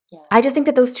sing? Yeah. I just think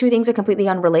that those two things are completely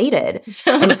unrelated.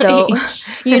 Totally. And so,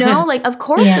 you know, like, of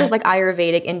course there's like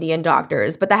Ayurvedic Indian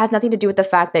doctors, but that has nothing to do with the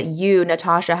fact that you,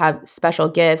 Natasha, have special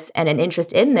gifts and an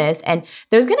interest in this. And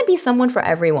there's going to be someone for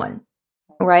everyone.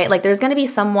 right? Like there's going to be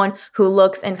someone who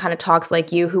looks and kind of talks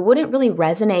like you who wouldn't really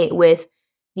resonate with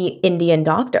the Indian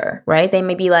doctor, right? They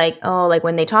may be like, oh, like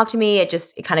when they talk to me, it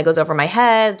kind of goes over my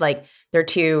head. Like they're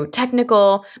too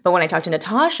technical. But when I talk to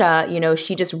Natasha,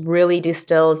 she just really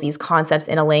distills these concepts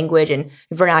in a language and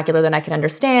vernacular that I can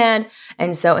understand.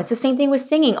 And so it's the same thing with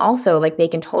singing also. Like they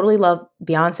can totally love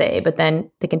Beyonce, but then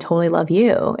they can totally love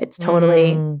you. It's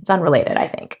totally, it's unrelated, I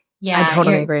think. Yeah. I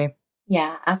totally agree.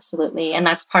 Yeah, absolutely. And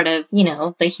that's part of,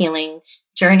 the healing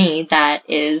journey that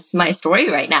is my story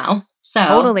right now. So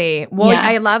Totally. Well, yeah.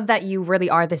 I love that you really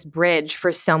are this bridge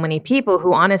for so many people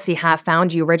who honestly have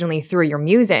found you originally through your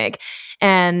music.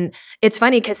 And it's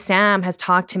funny because Sam has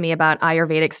talked to me about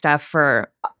Ayurvedic stuff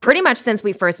for pretty much since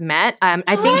we first met.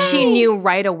 I think she knew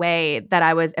right away that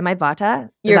I was, am I Vata?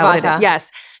 You're Vata.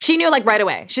 Yes. She knew like right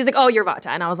away. She's like, oh, you're Vata.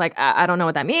 And I was like, I don't know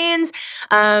what that means.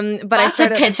 But Vata I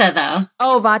started. Pitta though.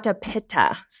 Oh, Vata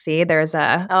Pitta. See, there's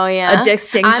a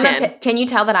distinction. Can you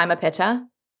tell that I'm a Pitta?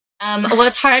 Well,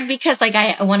 it's hard because like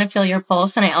I want to feel your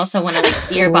pulse and I also want to like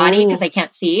see your body because I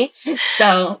can't see.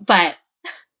 So, but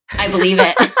I believe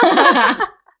it.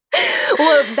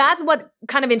 Well, that's what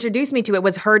kind of introduced me to it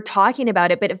was her talking about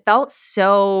it, but it felt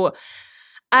so,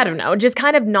 I don't know, just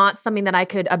kind of not something that I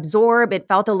could absorb. It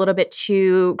felt a little bit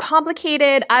too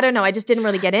complicated. I don't know. I just didn't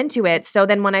really get into it. So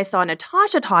then when I saw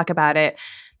Natasha talk about it,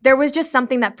 there was just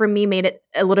something that for me made it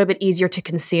a little bit easier to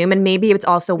consume. And maybe it's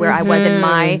also where I was in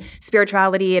my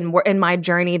spirituality and in my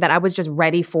journey that I was just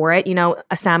ready for it.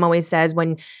 Sam always says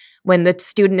when the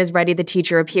student is ready, the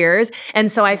teacher appears.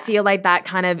 And so I feel like that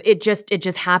kind of, it just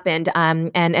happened.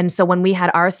 And so when we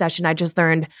had our session, I just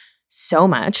learned so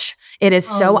much. It is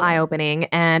so eye-opening.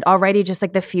 And already just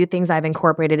like the few things I've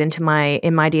incorporated in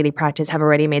my daily practice have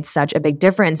already made such a big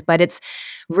difference. But it's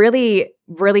really,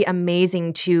 really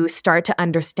amazing to start to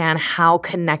understand how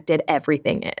connected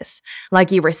everything is.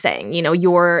 Like you were saying,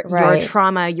 your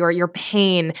trauma, your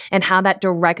pain, and how that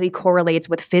directly correlates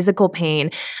with physical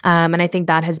pain. And I think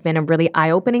that has been a really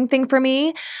eye-opening thing for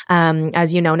me.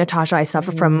 As you know, Natasha, I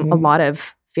suffer from a lot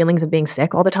of feelings of being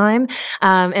sick all the time.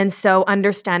 And so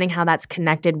understanding how that's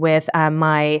connected with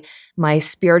my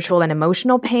spiritual and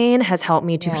emotional pain has helped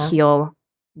me to heal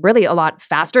really a lot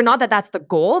faster. Not that that's the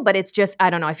goal, but it's just, I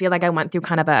don't know, I feel like I went through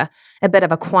kind of a bit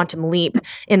of a quantum leap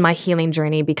in my healing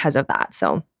journey because of that.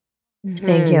 So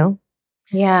thank you.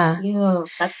 Yeah. Thank you.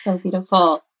 That's so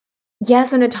beautiful. Yeah.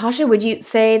 So Natasha, would you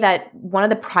say that one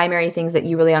of the primary things that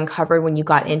you really uncovered when you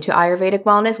got into Ayurvedic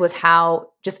wellness was how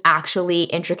just actually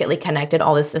intricately connected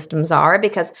all the systems are?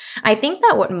 Because I think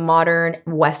that what modern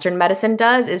Western medicine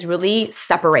does is really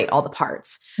separate all the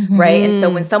parts, right? And so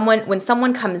when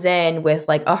someone comes in with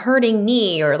like a hurting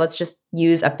knee, or let's just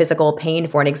use a physical pain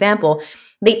for an example,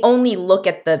 they only look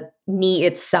at the knee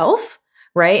itself.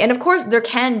 Right. And of course, there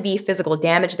can be physical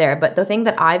damage there. But the thing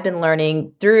that I've been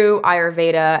learning through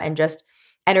Ayurveda and just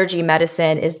energy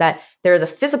medicine is that there is a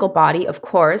physical body, of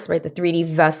course, right? The 3D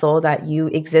vessel that you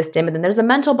exist in. But then there's the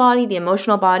mental body, the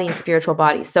emotional body, and spiritual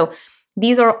body. So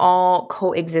these are all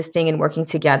coexisting and working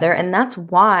together. And that's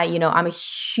why, I'm a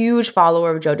huge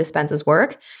follower of Joe Dispenza's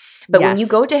work. But when you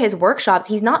go to his workshops,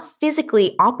 he's not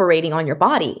physically operating on your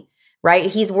body,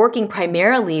 right? He's working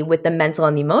primarily with the mental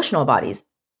and the emotional bodies.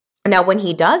 Now, when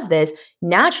he does this,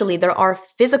 naturally, there are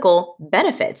physical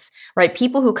benefits, right?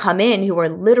 People who come in who are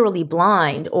literally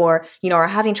blind or, are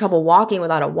having trouble walking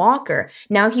without a walker.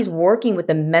 Now he's working with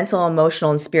the mental,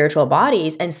 emotional, and spiritual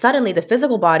bodies. And suddenly the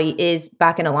physical body is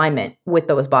back in alignment with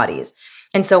those bodies.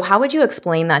 And so how would you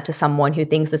explain that to someone who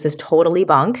thinks this is totally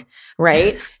bunk,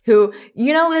 right? Who,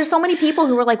 there's so many people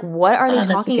who are like, what are they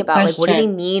talking about? Like, what do they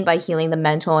mean by healing the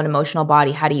mental and emotional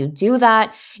body? How do you do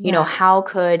that? How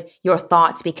could your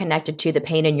thoughts be connected to the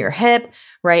pain in your hip,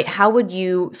 right? How would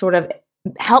you sort of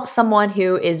help someone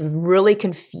who is really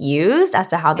confused as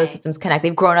to how those systems connect?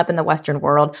 They've grown up in the Western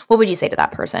world. What would you say to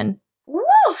that person?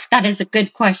 That is a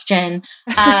good question.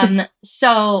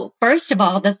 So first of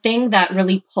all, the thing that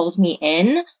really pulled me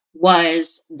in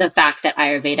was the fact that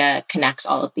Ayurveda connects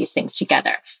all of these things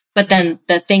together. But then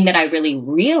the thing that I really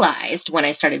realized when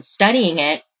I started studying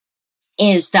it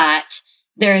is that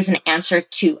there is an answer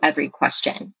to every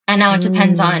question. And now it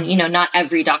depends on, not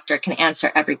every doctor can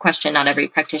answer every question. Not every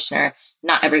practitioner,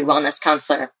 not every wellness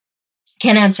counselor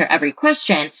can answer every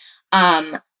question.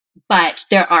 But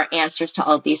there are answers to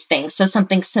all of these things. So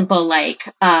something simple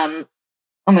like, oh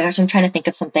my gosh, I'm trying to think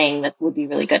of something that would be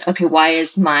really good. Okay, why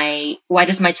does my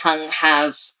tongue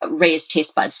have raised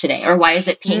taste buds today? Or why is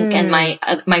it pink and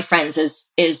my friend's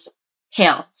is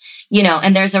pale?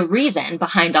 And there's a reason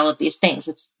behind all of these things.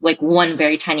 It's like one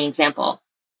very tiny example.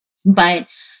 But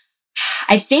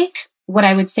I think what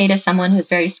I would say to someone who's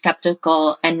very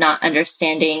skeptical and not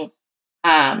understanding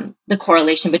the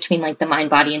correlation between like the mind,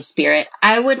 body, and spirit,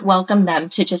 I would welcome them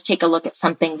to just take a look at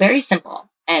something very simple.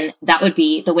 And that would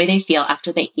be the way they feel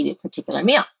after they eat a particular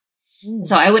meal.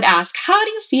 So I would ask, how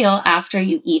do you feel after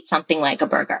you eat something like a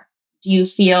burger? Do you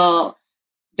feel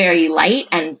very light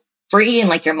and free and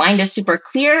like your mind is super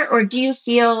clear? Or do you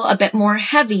feel a bit more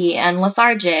heavy and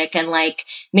lethargic and like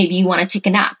maybe you want to take a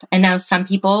nap? And now some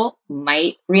people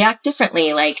might react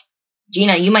differently. Like,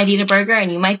 Gina, you might eat a burger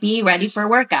and you might be ready for a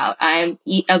workout. I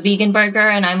eat a vegan burger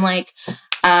and I'm like,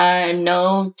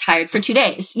 no, tired for 2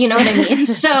 days. You know what I mean?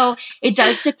 So it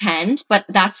does depend, but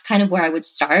that's kind of where I would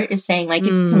start, is saying like, if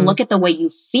you can look at the way you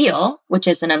feel, which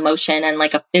is an emotion and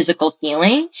like a physical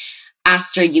feeling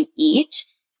after you eat,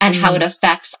 and how it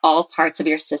affects all parts of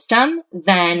your system,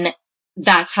 then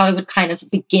that's how I would kind of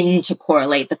begin to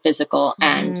correlate the physical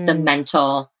and the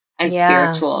mental and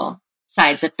spiritual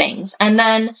sides of things. And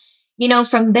then, you know,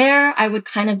 from there, I would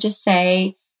kind of just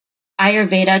say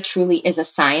Ayurveda truly is a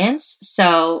science.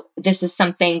 So this is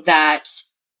something that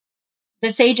the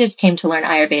sages came to learn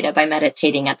Ayurveda by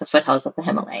meditating at the foothills of the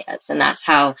Himalayas. And that's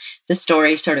how the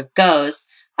story sort of goes.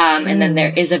 And then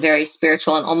there is a very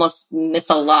spiritual and almost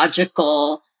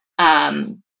mythological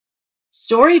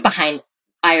story behind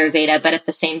Ayurveda, but at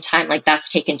the same time, like that's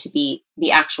taken to be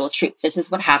the actual truth. This is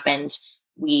what happened.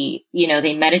 They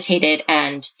meditated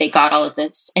and they got all of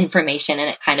this information and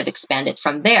it kind of expanded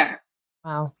from there.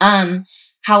 Wow.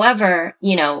 However,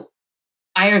 you know,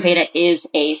 Ayurveda is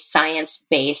a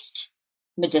science-based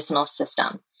medicinal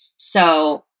system.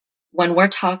 So when we're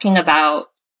talking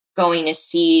about going to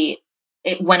see,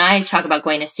 when I talk about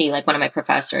going to see like one of my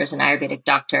professors, an Ayurvedic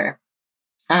doctor,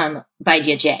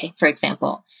 Vaidya J, for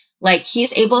example, like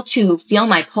he's able to feel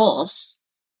my pulse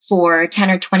for 10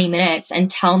 or 20 minutes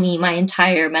and tell me my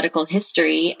entire medical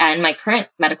history and my current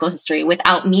medical history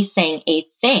without me saying a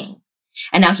thing.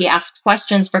 And now he asks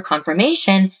questions for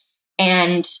confirmation.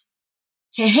 And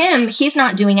to him, he's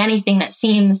not doing anything that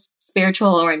seems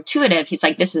spiritual or intuitive. He's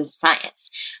like, this is science.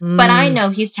 But I know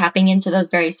he's tapping into those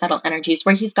very subtle energies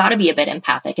where he's got to be a bit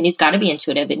empathic and he's got to be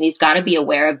intuitive and he's got to be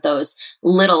aware of those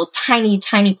little tiny,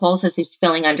 tiny pulses he's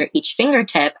feeling under each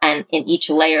fingertip and in each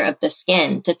layer of the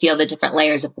skin to feel the different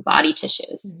layers of the body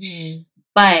tissues.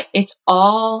 But it's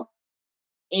all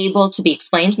able to be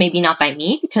explained, maybe not by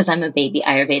me because I'm a baby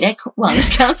Ayurvedic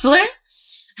wellness counselor,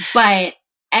 but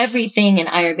everything in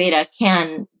Ayurveda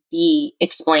can be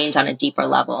explained on a deeper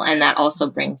level. And that also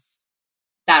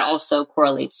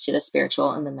correlates to the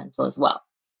spiritual and the mental as well.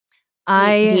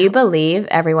 Do you believe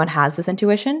everyone has this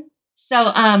intuition?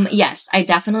 So, yes, I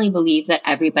definitely believe that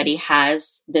everybody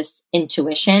has this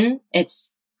intuition.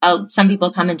 It's some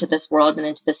people come into this world and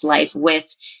into this life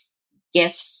with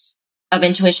gifts of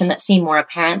intuition that seem more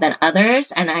apparent than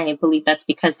others. And I believe that's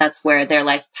because that's where their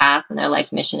life path and their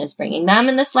life mission is bringing them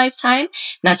in this lifetime.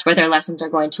 And that's where their lessons are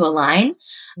going to align.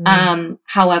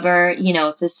 However, you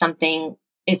know,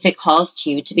 if it calls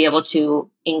to you to be able to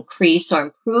increase or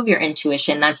improve your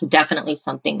intuition, that's definitely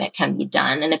something that can be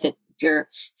done. And if you're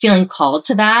feeling called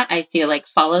to that, I feel like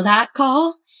follow that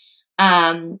call.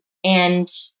 And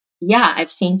yeah,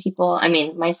 I've seen people, I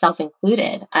mean, myself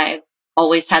included, I've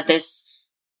always had this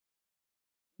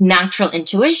natural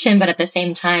intuition, but at the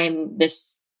same time,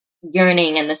 this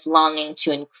yearning and this longing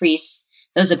to increase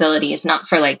those abilities, not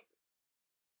for like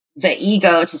the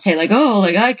ego to say like, oh,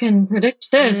 like I can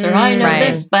predict this or I know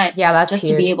this, but that's just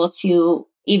huge. to be able to,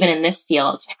 even in this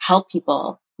field, help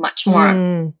people much more.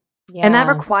 Yeah. And that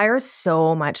requires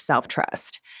so much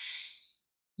self-trust.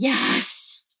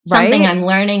 Yes. Right? Something I'm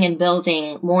learning and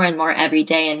building more and more every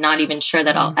day and not even sure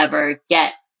that I'll ever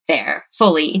get there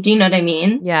fully. Do you know what I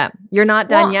mean? Yeah. You're not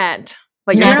done yet,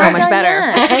 but you're so much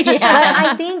better. But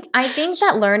I think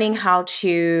that learning how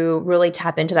to really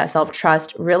tap into that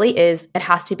self-trust really it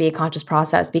has to be a conscious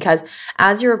process, because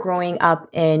as you're growing up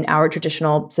in our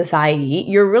traditional society,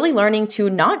 you're really learning to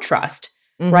not trust,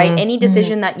 right? Any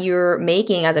decision that you're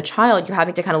making as a child, you're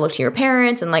having to kind of look to your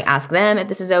parents and like ask them if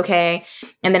this is okay.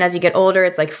 And then as you get older,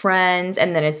 it's like friends,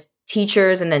 and then it's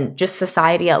teachers, and then just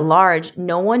society at large.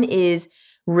 No one is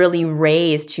really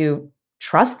raised to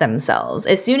trust themselves.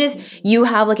 As soon as you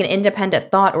have like an independent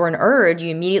thought or an urge,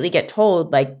 you immediately get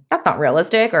told like, that's not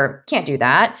realistic or can't do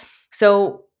that.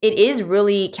 So it is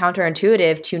really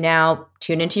counterintuitive to now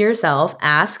tune into yourself,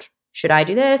 ask, should I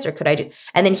do this or could I do,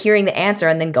 and then hearing the answer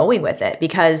and then going with it,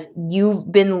 because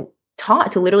you've been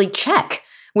taught to literally check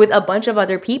with a bunch of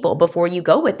other people before you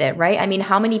go with it, right? I mean,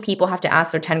 how many people have to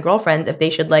ask their 10 girlfriends if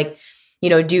they should like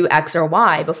do X or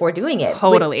Y before doing it.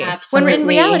 Totally. When in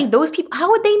reality, those people, how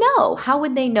would they know? How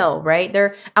would they know, right?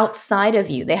 They're outside of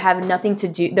you. They have nothing to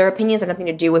do, their opinions have nothing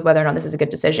to do with whether or not this is a good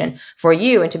decision for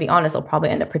you. And to be honest, they'll probably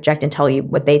end up projecting and tell you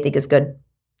what they think is good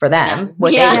for them,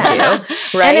 what they can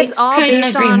do, right? And it's all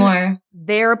based on more.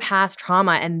 Their past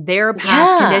trauma and their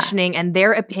past conditioning and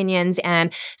their opinions.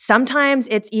 And sometimes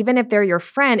it's, even if they're your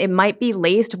friend, it might be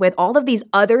laced with all of these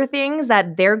other things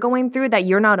that they're going through that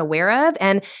you're not aware of.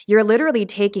 And you're literally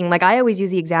taking, like, I always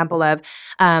use the example of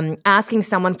asking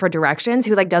someone for directions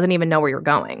who, like, doesn't even know where you're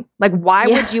going. Like, why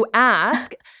would you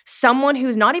ask someone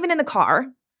who's not even in the car,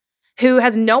 who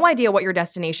has no idea what your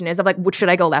destination is, of like, should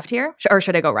I go left here or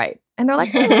should I go right? And they're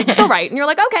like, go right. And you're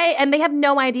like, okay. And they have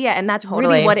no idea. And that's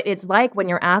really what it is like when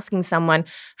you're asking someone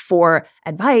for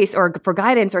advice or for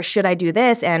guidance, or should I do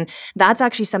this? And that's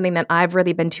actually something that I've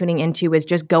really been tuning into, is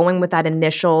just going with that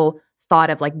initial thought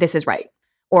of like, this is right.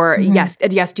 Or yes,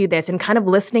 do this, and kind of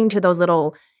listening to those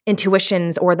little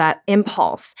intuitions or that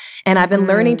impulse. And I've been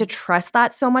learning to trust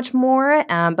that so much more.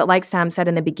 But like Sam said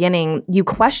in the beginning, you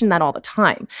question that all the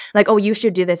time. Like, oh, you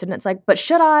should do this. And it's like, but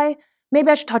should I? Maybe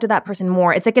I should talk to that person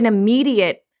more. It's like an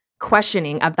immediate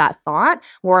questioning of that thought.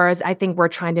 Whereas I think we're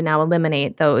trying to now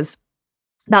eliminate that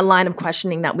line of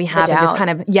questioning that we have, and just kind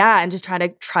of, and just try to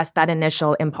trust that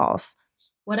initial impulse.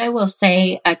 What I will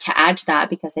say to add to that,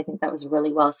 because I think that was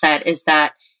really well said, is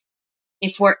that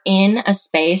if we're in a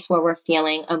space where we're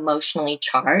feeling emotionally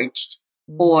charged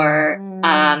or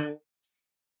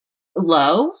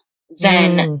low,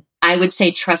 then I would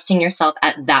say trusting yourself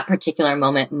at that particular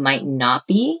moment might not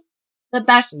be the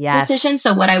best decision.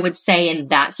 So what I would say in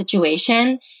that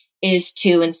situation is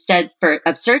to, instead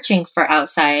of searching for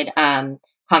outside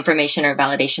confirmation or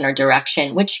validation or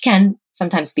direction, which can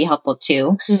sometimes be helpful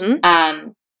too,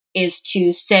 is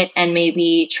to sit and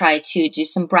maybe try to do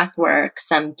some breath work,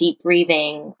 some deep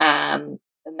breathing,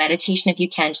 meditation if you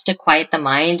can, just to quiet the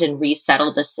mind and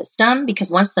resettle the system. Because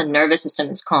once the nervous system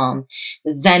is calm,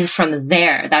 then from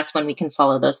there, that's when we can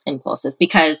follow those impulses.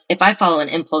 Because if I follow an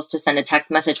impulse to send a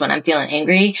text message when I'm feeling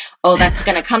angry, that's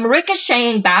going to come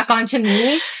ricocheting back onto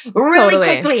me really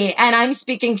quickly. And I'm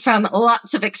speaking from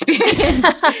lots of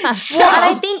experience.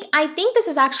 Well, and I think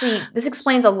this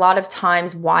explains a lot of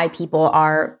times why people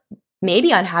are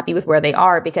maybe unhappy with where they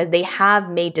are, because they have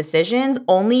made decisions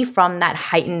only from that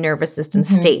heightened nervous system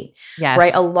state,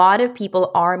 right? A lot of people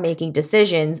are making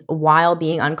decisions while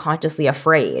being unconsciously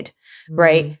afraid,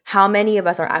 right? How many of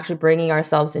us are actually bringing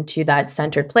ourselves into that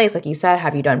centered place? Like you said,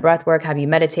 have you done breath work? Have you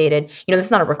meditated?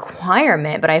 That's not a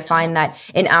requirement, but I find that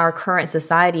in our current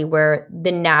society where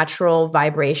the natural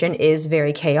vibration is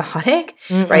very chaotic,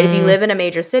 right? If you live in a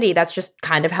major city, that's just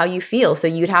kind of how you feel. So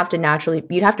you'd have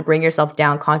to bring yourself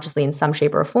down consciously in some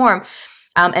shape or form,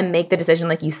 and make the decision,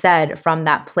 like you said, from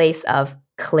that place of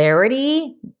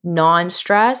clarity,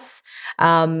 non-stress,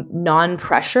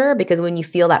 non-pressure. Because when you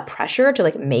feel that pressure to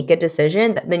like make a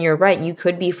decision, then you're right, you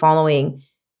could be following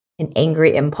an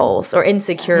angry impulse or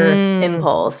insecure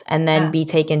impulse, and then be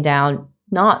taken down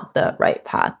not the right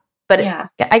path. But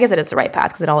I guess it is the right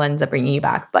path, because it all ends up bringing you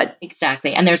back. But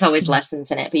exactly. And there's always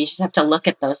lessons in it, but you just have to look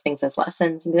at those things as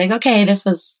lessons and be like, okay, this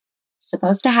was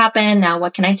supposed to happen. Now,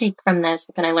 what can I take from this?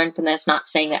 What can I learn from this? Not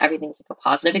saying that everything's like a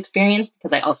positive experience,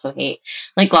 because I also hate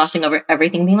like glossing over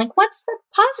everything, being like, what's the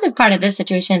positive part of this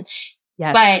situation?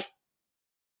 Yes. But,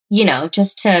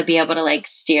 just to be able to like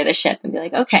steer the ship and be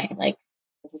like, okay, like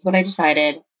this is what I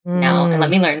decided now, and let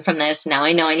me learn from this. Now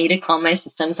I know I need to calm my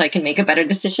system so I can make a better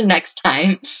decision next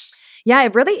time. Yeah,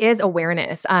 it really is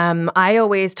awareness. I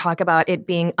always talk about it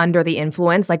being under the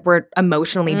influence, like we're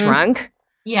emotionally drunk.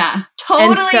 Yeah, totally.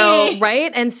 And so,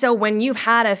 right? And so when you've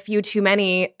had a few too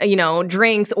many,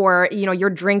 drinks, or,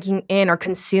 you're drinking in or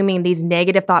consuming these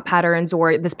negative thought patterns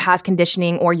or this past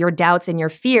conditioning or your doubts and your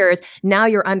fears, now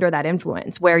you're under that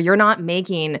influence where you're not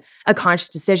making a conscious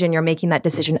decision. You're making that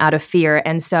decision out of fear.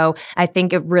 And so I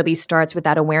think it really starts with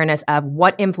that awareness of,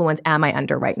 what influence am I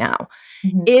under right now?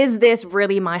 Is this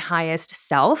really my highest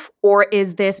self, or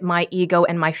is this my ego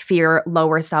and my fear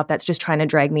lower self that's just trying to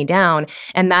drag me down?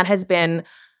 And that has been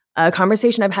a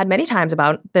conversation I've had many times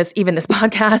about this, even this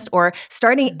podcast, or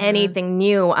starting anything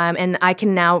new. And I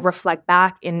can now reflect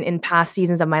back in past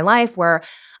seasons of my life where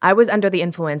I was under the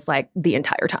influence like the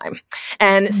entire time.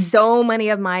 And so many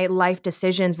of my life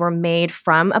decisions were made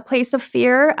from a place of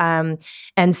fear.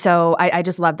 And so I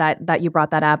just love that you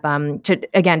brought that up, to,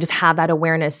 again, just have that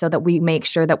awareness so that we make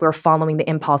sure that we're following the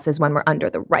impulses when we're under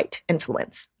the right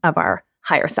influence of our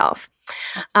higher self.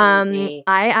 Absolutely.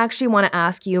 I actually want to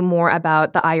ask you more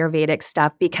about the Ayurvedic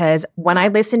stuff, because when I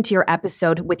listened to your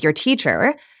episode with your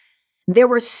teacher, There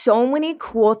were so many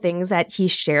cool things that he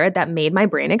shared that made my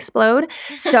brain explode.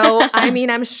 So, I mean,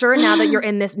 I'm sure now that you're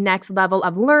in this next level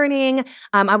of learning,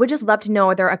 I would just love to know,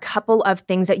 are there a couple of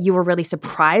things that you were really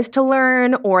surprised to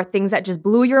learn or things that just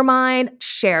blew your mind?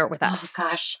 Share with us. Oh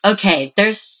gosh. Okay.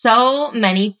 There's so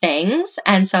many things.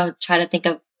 And so I'll try to think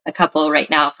of a couple right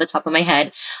now off the top of my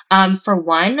head. For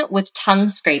one, with tongue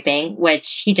scraping,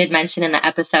 which he did mention in the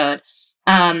episode,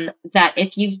 that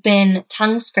if you've been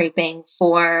tongue scraping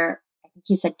for, I think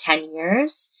he said 10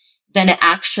 years, then it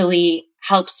actually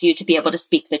helps you to be able to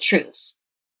speak the truth.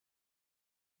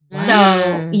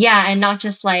 So yeah, and not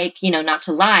just like, not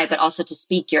to lie, but also to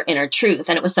speak your inner truth.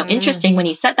 And it was so interesting when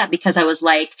he said that, because I was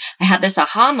like, I had this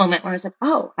aha moment where I was like,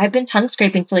 oh, I've been tongue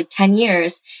scraping for like 10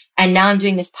 years. And now I'm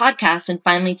doing this podcast and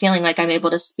finally feeling like I'm able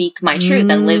to speak my truth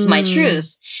and live my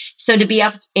truth. So to be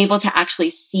able to actually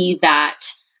see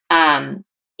that,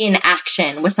 in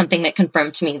action was something that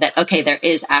confirmed to me that, okay, there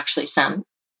is actually some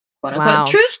quote unquote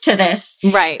truth to this.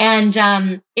 Right.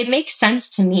 And, it makes sense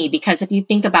to me, because if you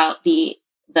think about the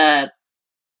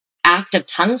act of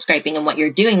tongue scraping, and what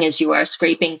you're doing is you are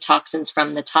scraping toxins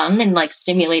from the tongue and like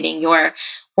stimulating your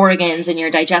organs and your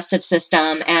digestive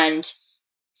system and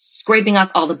scraping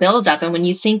off all the buildup. And when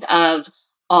you think of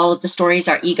all of the stories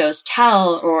our egos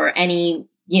tell, or any,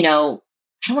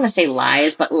 I don't want to say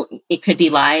lies, but it could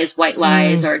be lies, white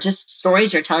lies, or just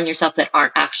stories you're telling yourself that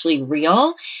aren't actually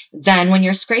real. Then when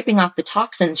you're scraping off the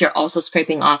toxins, you're also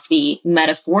scraping off the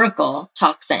metaphorical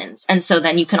toxins. And so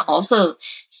then you can also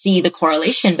see the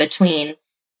correlation between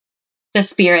the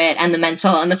spirit and the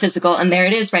mental and the physical. And there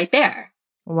it is right there.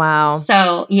 Wow.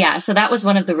 So yeah, so that was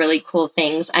one of the really cool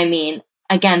things. I mean,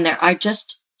 again, there are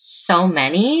just so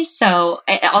many. So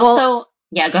it also,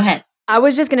 yeah, go ahead. I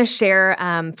was just going to share,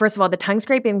 first of all, the tongue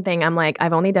scraping thing. I'm like,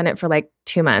 I've only done it for like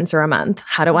 2 months or a month.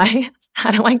 How do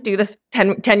I do this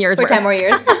 10 years for worth? 10 more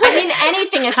years? I mean,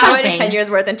 anything is How helping. do I do 10 years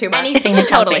worth in 2 months? Anything is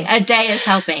helping. A day is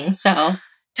helping. So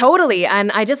totally.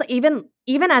 And I just, even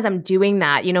as I'm doing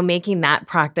that, making that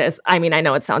practice, I mean, I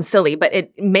know it sounds silly, but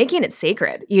making it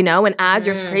sacred, and as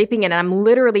you're scraping it, and I'm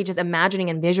literally just imagining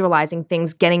and visualizing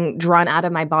things getting drawn out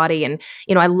of my body. And,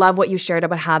 I love what you shared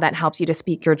about how that helps you to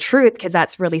speak your truth, because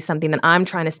that's really something that I'm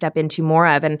trying to step into more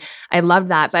of. And I love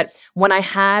that. But when I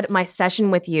had my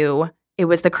session with you, it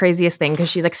was the craziest thing,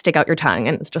 because she's like, stick out your tongue.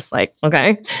 And it's just like,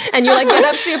 okay. And you like get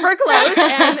up super close.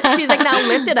 And she's like, now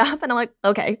lift it up. And I'm like,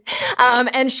 okay.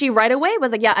 And she right away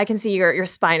was like, yeah, I can see your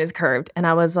spine is curved. And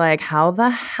I was like, how the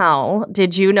hell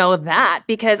did you know that?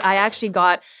 Because I actually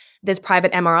got this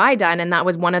private MRI done. And that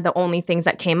was one of the only things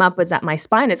that came up, was that my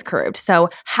spine is curved. So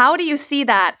how do you see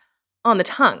that on the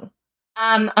tongue?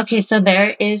 Okay. So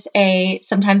there is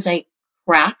sometimes a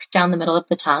crack down the middle of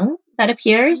the tongue that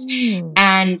appears.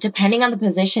 And depending on the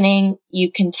positioning,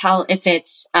 you can tell if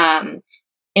it's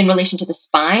in relation to the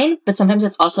spine, but sometimes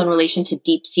it's also in relation to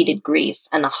deep-seated grief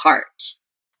and the heart.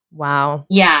 Wow.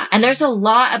 Yeah. And there's a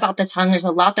lot about the tongue. There's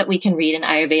a lot that we can read in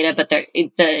Ayurveda, but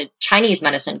the Chinese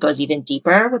medicine goes even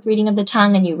deeper with reading of the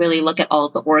tongue, and you really look at all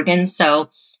of the organs. So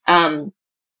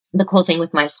the cool thing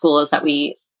with my school is that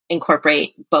we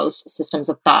incorporate both systems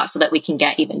of thought so that we can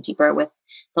get even deeper with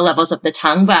the levels of the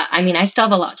tongue. But I mean, I still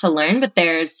have a lot to learn, but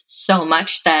there's so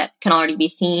much that can already be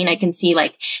seen. I can see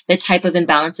like the type of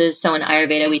imbalances. So in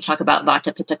Ayurveda, we talk about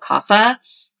Vata, Pitta, Kapha,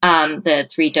 the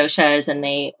 3 doshas, and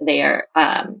they are,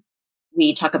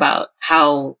 we talk about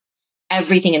how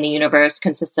everything in the universe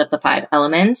consists of the 5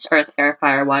 elements: earth, air,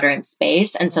 fire, water, and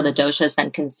space. And so the doshas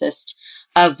then consist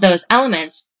of those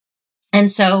elements. And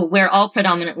so we're all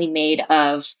predominantly made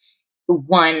of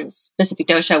one specific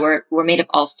dosha. We're made of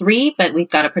all 3, but we've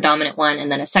got a predominant one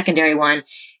and then a secondary one.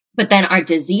 But then our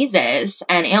diseases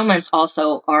and ailments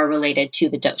also are related to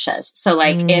the doshas. So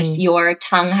like if your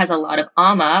tongue has a lot of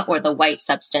ama, or the white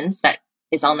substance that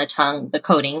is on the tongue, the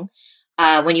coating,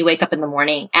 when you wake up in the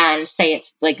morning, and say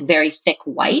it's like very thick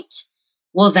white,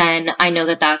 well, then I know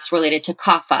that that's related to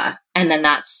kapha. And then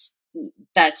that's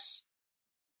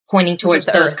pointing towards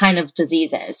those kind of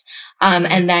diseases.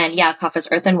 And then, kapha is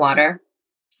earth and water.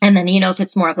 And then, if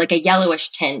it's more of like a yellowish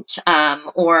tint,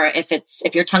 or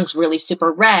if your tongue's really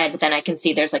super red, then I can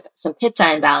see there's like some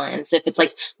pitta imbalance. If it's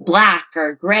like black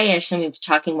or grayish, and we're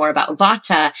talking more about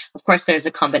vata, of course, there's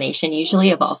a combination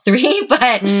usually of all 3,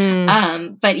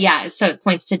 but yeah, so it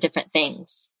points to different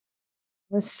things.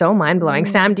 It was so mind blowing.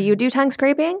 Sam, do you do tongue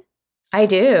scraping? I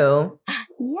do.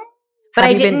 Yeah. But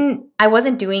I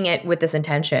wasn't doing it with this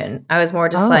intention. I was more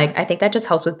just like, I think that just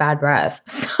helps with bad breath.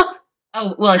 So.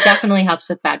 Oh, well, it definitely helps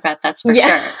with bad breath. That's for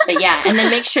sure. But yeah. And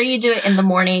then make sure you do it in the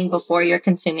morning before you're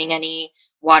consuming any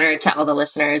water, to all the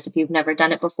listeners, if you've never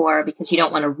done it before, because you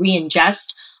don't want to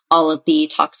re-ingest all of the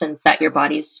toxins that your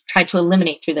body's tried to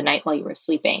eliminate through the night while you were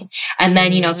sleeping. And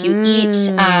then,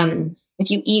 if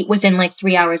you eat within like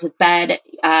 3 hours of bed,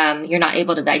 you're not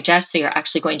able to digest. So you're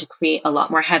actually going to create a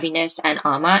lot more heaviness and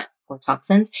ama or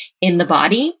toxins in the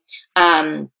body.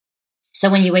 So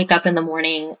when you wake up in the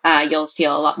morning, you'll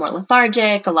feel a lot more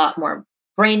lethargic, a lot more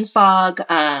brain fog,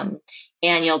 and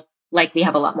you'll likely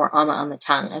have a lot more ama on the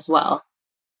tongue as well.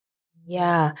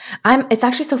 Yeah. It's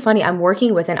actually so funny. I'm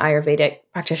working with an Ayurvedic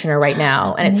practitioner right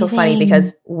now. That's and it's so funny amazing.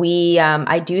 because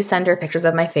I do send her pictures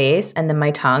of my face and then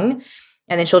my tongue,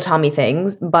 and then she'll tell me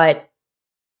things. But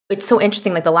it's so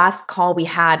interesting. Like the last call we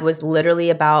had was literally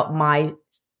about my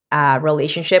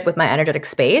relationship with my energetic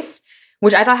space,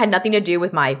 which I thought had nothing to do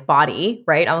with my body,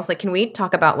 right? I was like, can we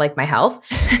talk about like my health?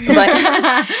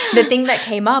 But the thing that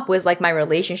came up was like my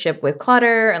relationship with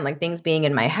clutter and like things being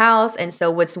in my house. And so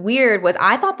what's weird was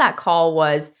I thought that call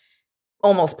was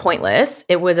almost pointless.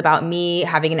 It was about me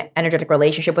having an energetic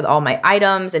relationship with all my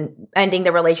items and ending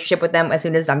the relationship with them as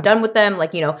soon as I'm done with them.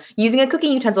 Like, using a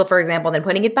cooking utensil, for example, then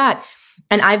putting it back.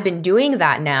 And I've been doing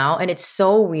that now. And it's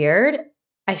so weird.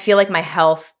 I feel like my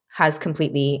health has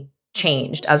completely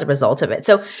changed as a result of it.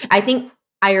 So I think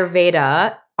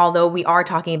Ayurveda, although we are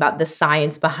talking about the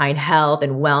science behind health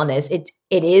and wellness, it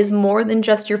is more than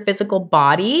just your physical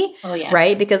body,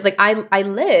 right? Because like I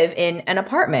live in an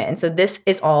apartment, and so this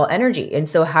is all energy. And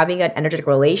so having an energetic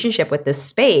relationship with this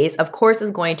space, of course,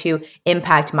 is going to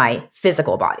impact my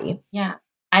physical body. Yeah.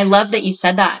 I love that you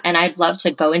said that. And I'd love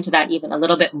to go into that even a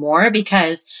little bit more,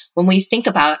 because when we think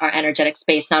about our energetic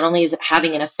space, not only is it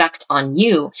having an effect on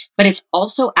you, but it's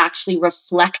also actually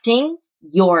reflecting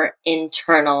your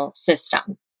internal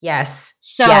system. Yes.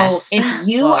 So if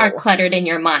you are cluttered in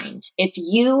your mind, if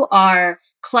you are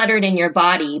cluttered in your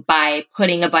body by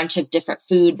putting a bunch of different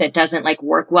food that doesn't like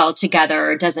work well together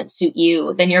or doesn't suit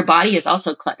you, then your body is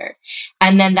also cluttered.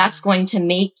 And then that's going to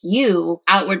make you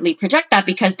outwardly project that,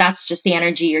 because that's just the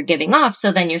energy you're giving off.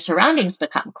 So then your surroundings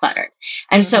become cluttered.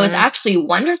 And so it's actually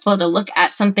wonderful to look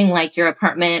at something like your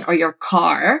apartment or your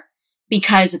car,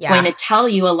 because it's going to tell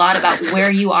you a lot about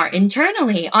where you are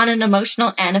internally on an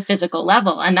emotional and a physical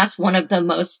level. And that's one of the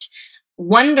most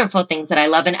wonderful things that I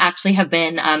love, and actually have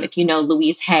been, if you know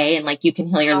Louise Hay and like You Can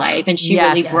Heal Your Life, and she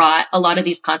really brought a lot of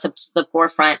these concepts to the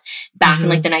forefront back in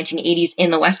like the 1980s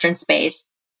in the Western space.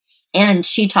 And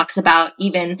she talks about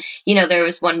even, there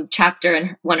was one chapter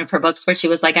in one of her books where she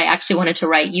was like, I actually wanted to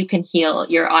write, you can heal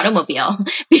your automobile,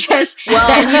 because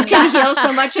then you can heal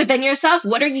so much within yourself.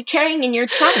 What are you carrying in your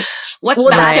trunk? What's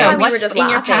back there? What's in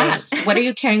your past? What are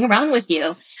you carrying around with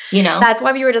you? That's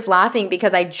why we were just laughing,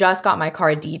 because I just got my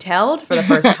car detailed for the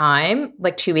first time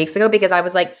like 2 weeks ago, because I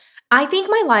was like, I think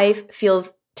my life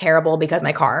feels terrible because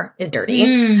my car is dirty.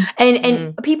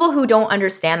 And people who don't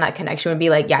understand that connection would be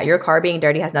like, yeah, your car being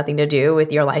dirty has nothing to do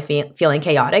with your life feeling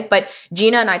chaotic. But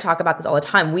Gina and I talk about this all the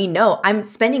time. We know I'm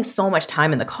spending so much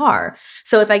time in the car.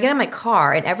 So if I get in my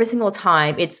car and every single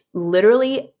time it's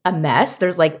literally a mess,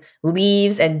 there's like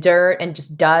leaves and dirt and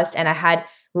just dust. And I had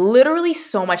literally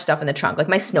so much stuff in the trunk. Like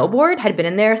my snowboard had been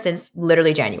in there since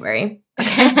literally January.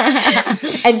 Okay.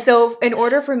 And so in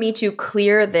order for me to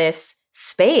clear this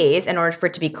space, in order for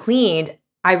it to be cleaned,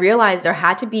 I realized there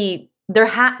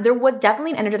was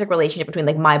definitely an energetic relationship between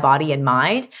like my body and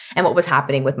mind and what was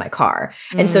happening with my car.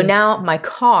 And so now my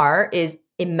car is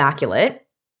immaculate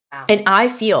and I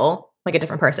feel like a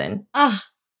different person. Oh,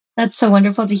 that's so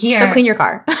wonderful to hear. So clean your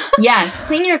car. Yes,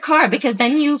 clean your car, because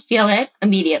then you feel it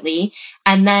immediately.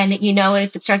 And then,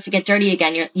 if it starts to get dirty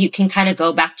again, you can kind of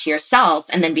go back to yourself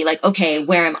and then be like, okay,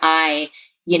 where am I,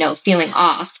 feeling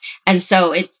off? And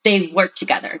so they work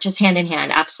together, just hand in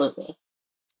hand. Absolutely.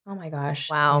 Oh my gosh.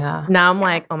 Wow. Yeah. Now I'm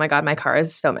like, oh my God, my car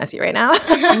is so messy right now.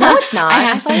 No, it's not. I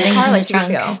have some things car in like the 2 weeks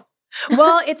trunk. ago.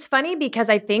 Well, it's funny because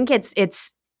I think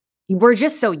it's we're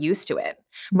just so used to it,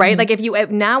 right? Like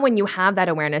now when you have that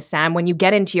awareness, Sam, when you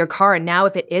get into your car and now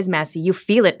if it is messy, you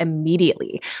feel it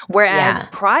immediately. Whereas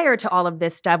prior to all of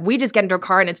this stuff, we just get into a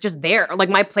car and it's just there. Like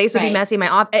my place would be messy,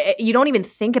 you don't even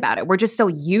think about it. We're just so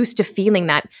used to feeling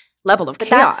that level of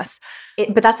chaos.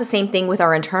 But that's the same thing with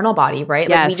our internal body, right?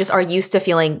 Like we just are used to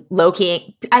feeling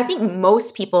low-key. I think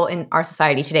most people in our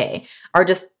society today are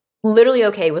just literally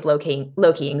okay with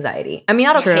low-key anxiety. I mean,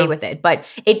 not okay with it, but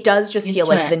it does just feel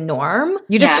like the norm.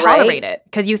 You just tolerate it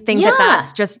because you think that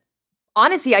that's just,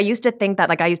 honestly, I used to think that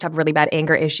like I used to have really bad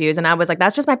anger issues and I was like,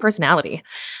 that's just my personality.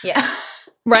 Yeah.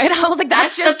 Right? I was like,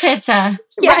 that's just the pitta.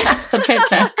 Yeah. Right? That's the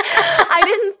pitta. I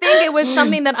didn't think it was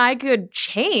something that I could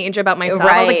change about myself.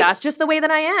 I was like, that's just the way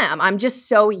that I am. I'm just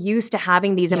so used to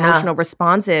having these emotional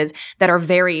responses that are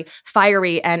very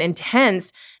fiery and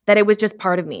intense that it was just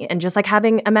part of me. And just like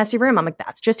having a messy room, I'm like,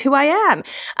 that's just who I am.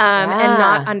 And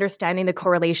not understanding the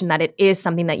correlation that it is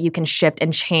something that you can shift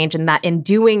and change, and that in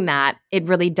doing that, it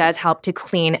really does help to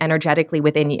clean energetically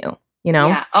within you, you know?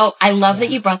 Yeah. Oh, I love that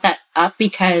you brought that up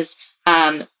because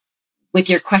with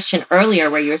your question earlier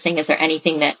where you were saying, is there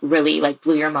anything that really like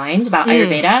blew your mind about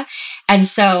Ayurveda? And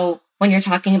so when you're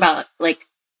talking about like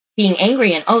being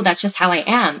angry and, oh, that's just how I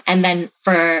am. And then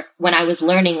for when I was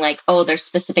learning like, oh, there's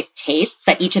specific tastes,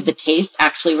 that each of the tastes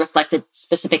actually reflected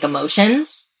specific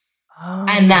emotions.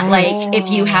 And that like, if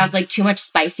you have like too much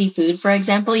spicy food, for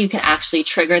example, you can actually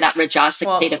trigger that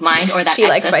rajasic state of mind or that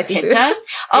excess pitta.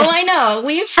 Oh, I know.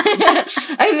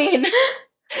 I mean,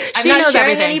 I'm not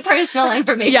sharing any personal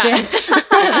information.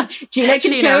 Gina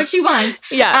can share what she wants.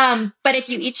 But if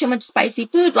you eat too much spicy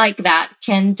food, like that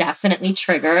can definitely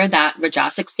trigger that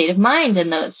rajasic state of mind,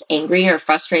 and those angry or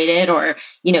frustrated or,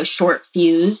 you know, short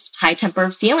fused, high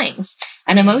temper feelings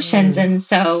and emotions. And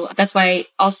so that's why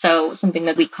also something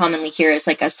that we commonly hear is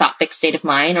like a sattvic state of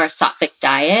mind or a sattvic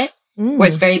diet, where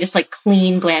it's very this like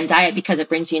clean, bland diet because it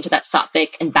brings you into that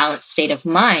sattvic and balanced state of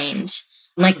mind,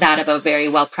 like that of a very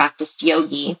well-practiced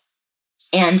yogi.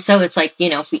 And so it's like, you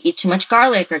know, if we eat too much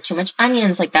garlic or too much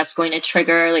onions, like that's going to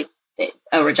trigger like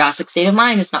a rajasic state of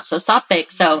mind. It's not so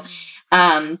sattvic. So,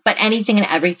 but anything and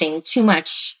everything, too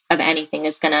much of anything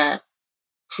is going to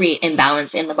create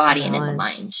imbalance in the body and in the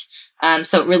mind.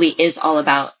 So it really is all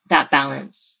about that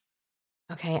balance.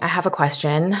 Okay. I have a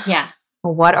question. Yeah.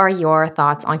 What are your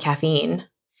thoughts on caffeine?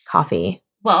 Coffee?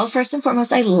 Well, first and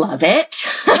foremost, I love it.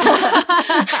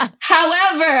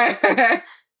 However,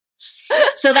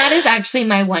 so that is actually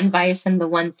my one vice and the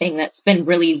one thing that's been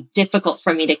really difficult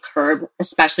for me to curb,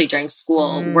 especially during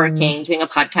school, working, doing a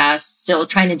podcast, still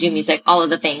trying to do music, all of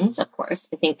the things, of course.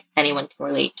 I think anyone can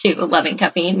relate to loving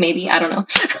caffeine, maybe. I don't know.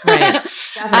 Right.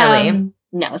 Definitely.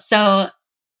 No. So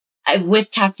with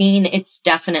caffeine, it's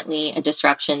definitely a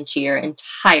disruption to your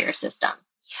entire system.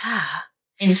 Yeah.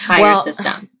 Entire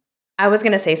system. I was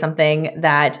going to say something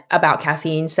about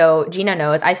caffeine. So Gina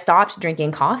knows I stopped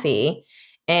drinking coffee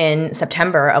in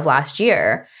September of last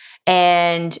year.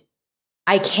 And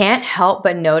I can't help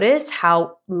but notice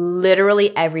how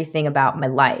literally everything about my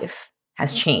life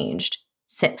has changed.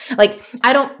 Like,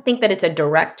 I don't think that it's a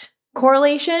direct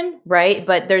correlation, right?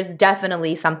 But there's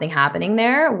definitely something happening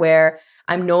there where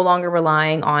I'm no longer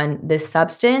relying on this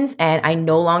substance, and I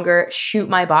no longer shoot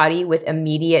my body with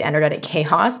immediate energetic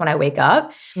chaos when I wake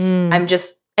up. I'm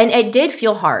just, and it did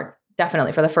feel hard,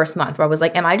 definitely, for the first month where I was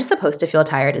like, am I just supposed to feel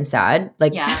tired and sad?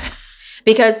 Like,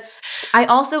 because that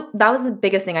was the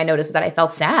biggest thing I noticed, is that I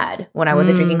felt sad when I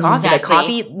wasn't drinking coffee. Exactly. Like,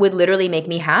 coffee would literally make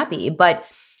me happy, but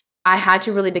I had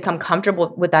to really become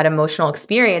comfortable with that emotional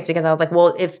experience, because I was like,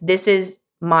 well, if this is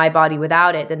my body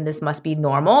without it, then this must be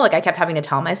normal. Like, I kept having to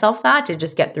tell myself that to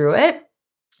just get through it.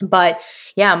 But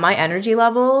yeah, my energy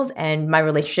levels and my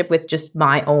relationship with just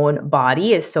my own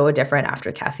body is so different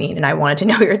after caffeine. And I wanted to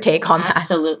know your take on that.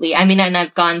 Absolutely. I mean, and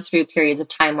I've gone through periods of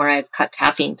time where I've cut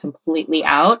caffeine completely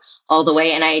out all the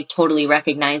way. And I totally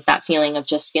recognize that feeling of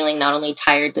just feeling not only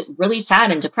tired, but really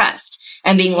sad and depressed,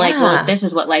 and being like, well, if this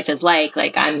is what life is like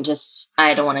I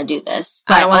don't want to do this,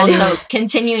 but also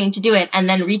continuing to do it, and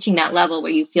then reaching that level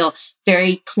where you feel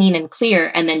very clean and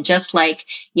clear. And then just like,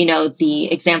 you know,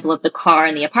 the example of the car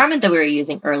and the apartment that we were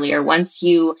using earlier, once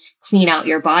you clean out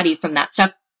your body from that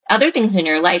stuff, other things in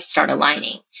your life start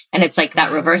aligning. And it's like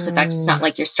that reverse effect. It's not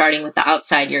like you're starting with the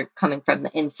outside, you're coming from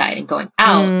the inside and going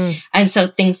out. And so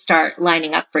things start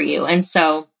lining up for you. And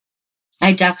so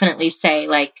I definitely say,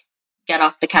 like, get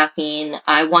off the caffeine.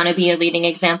 I want to be a leading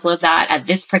example of that at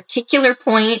this particular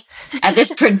point, at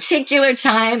this particular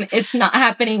time. It's not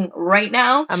happening right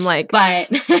now. I'm like, but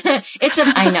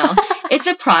I know it's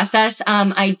a process.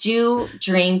 I do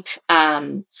drink,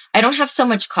 I don't have so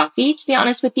much coffee, to be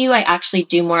honest with you. I actually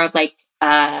do more of like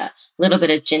a little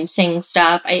bit of ginseng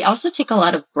stuff. I also take a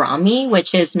lot of Brahmi,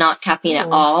 which is not caffeine at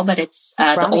all, but it's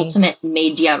the ultimate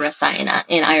Medhya Rasayana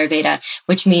in Ayurveda,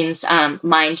 which means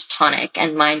mind tonic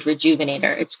and mind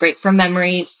rejuvenator. It's great for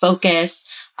memory, focus.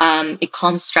 It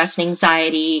calms stress and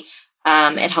anxiety.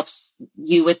 It helps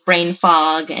you with brain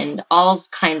fog and all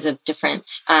kinds of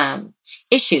different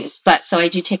issues. But so I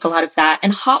do take a lot of that.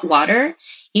 And hot water,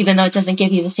 even though it doesn't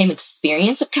give you the same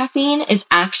experience of caffeine, is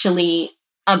actually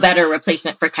a better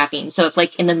replacement for caffeine. So if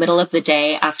like in the middle of the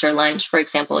day after lunch, for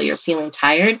example, you're feeling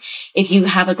tired, if you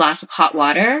have a glass of hot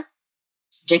water,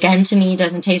 which again to me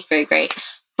doesn't taste very great,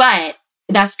 but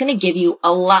that's going to give you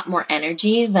a lot more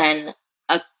energy than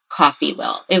a coffee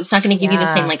will. It's not going to give you the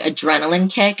same like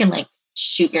adrenaline kick and like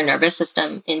shoot your nervous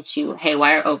system into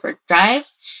haywire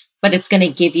overdrive, but it's going to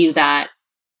give you that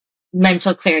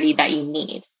mental clarity that you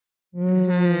need.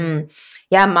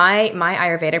 Yeah, my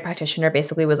Ayurvedic practitioner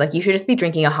basically was like, you should just be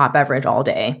drinking a hot beverage all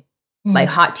day, like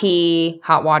hot tea,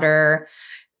 hot water.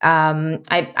 Do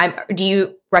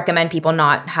you recommend people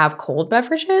not have cold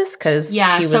beverages? Because she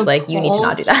was like, you need to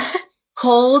not do that.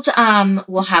 Cold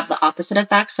will have the opposite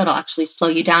effect, so it'll actually slow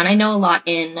you down. I know a lot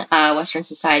in Western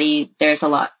society, there's a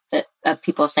lot that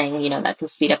people saying, that can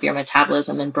speed up your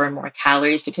metabolism and burn more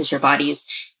calories because your body's,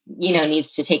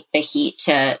 needs to take the heat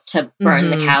to burn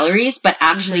the calories. But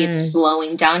actually, it's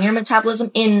slowing down your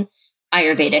metabolism in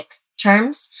Ayurvedic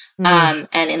terms and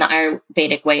in the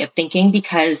Ayurvedic way of thinking,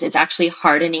 because it's actually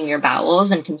hardening your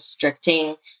bowels and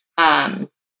constricting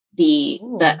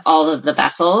all of the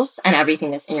vessels and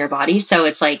everything that's in your body. So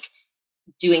it's like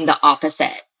doing the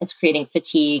opposite. It's creating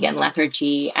fatigue and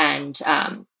lethargy, and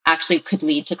actually could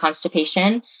lead to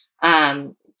constipation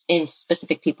in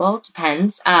specific people.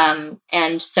 Depends.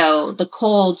 And so the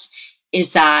cold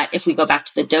is that if we go back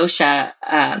to the dosha,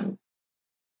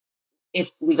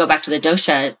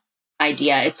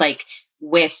 idea, it's like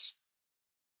with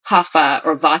kapha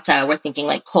or vata, we're thinking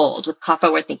like cold. With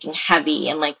kapha, we're thinking heavy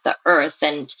and like the earth.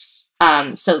 And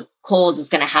so cold is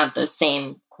going to have those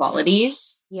same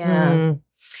qualities. Yeah.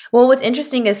 Well, what's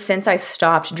interesting is since I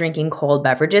stopped drinking cold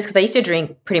beverages, because I used to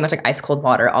drink pretty much like ice cold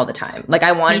water all the time. Like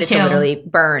I wanted it to literally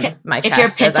burn my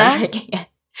chest as I'm drinking it.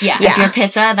 Yeah. If you're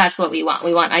pitta, that's what we want.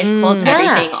 We want ice cold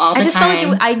everything all the time. I just felt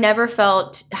like I never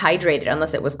felt hydrated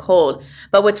unless it was cold.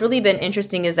 But what's really been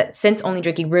interesting is that since only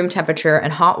drinking room temperature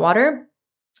and hot water,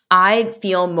 I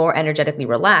feel more energetically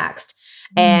relaxed.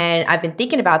 And I've been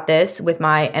thinking about this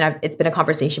it's been a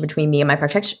conversation between me and my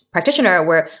practitioner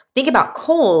where think about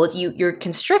cold, you're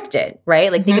constricted,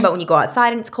 right? Like think about when you go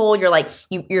outside and it's cold, you're like,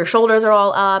 your shoulders are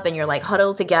all up and you're like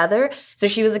huddled together. So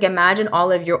she was like, imagine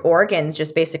all of your organs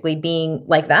just basically being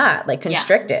like that, like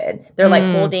constricted. Yeah. They're like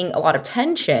holding a lot of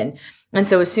tension. And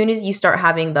so as soon as you start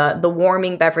having the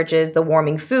warming beverages, the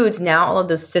warming foods, now all of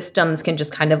those systems can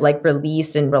just kind of like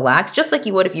release and relax, just like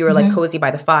you would if you were like cozy by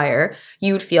the fire.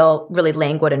 You would feel really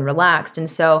languid and relaxed. And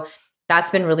so that's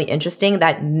been really interesting.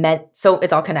 So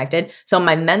it's all connected. So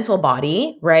my mental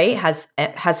body, right,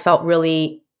 has felt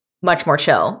really much more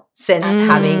chill since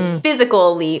having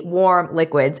physically warm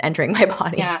liquids entering my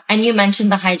body. Yeah. And you mentioned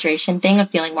the hydration thing of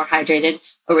feeling more hydrated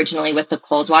originally with the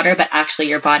cold water, but actually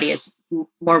your body is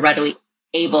more readily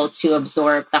able to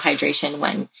absorb the hydration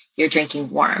when you're drinking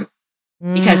warm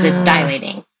because it's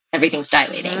dilating. Everything's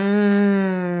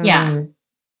dilating. Yeah.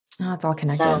 Oh, it's all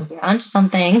connected. So you're onto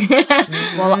something.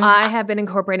 Well, I have been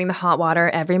incorporating the hot water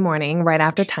every morning right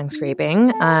after tongue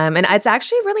scraping. And it's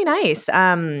actually really nice.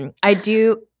 I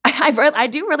do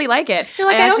really like it. You're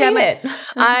like, I don't need it.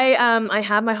 I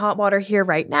have my hot water here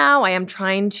right now. I am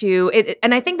trying to,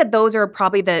 and I think that those are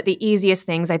probably the easiest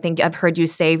things I think I've heard you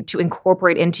say to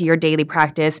incorporate into your daily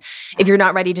practice. If you're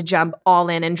not ready to jump all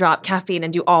in and drop caffeine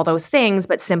and do all those things,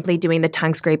 but simply doing the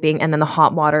tongue scraping and then the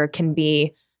hot water can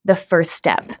be the first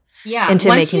step into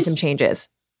making some changes.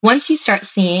 Once you start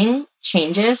seeing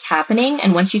changes happening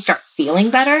and once you start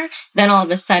feeling better, then all of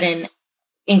a sudden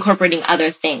incorporating other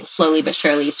things slowly but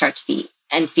surely you start to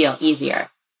feel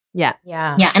easier. Yeah.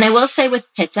 And I will say with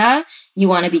pitta, you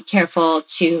want to be careful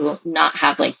to not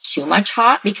have like too much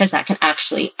hot because that can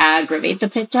actually aggravate the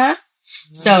pitta.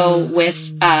 So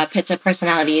with pitta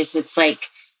personalities, it's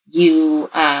like you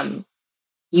want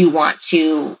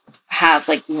to have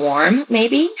like warm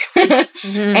maybe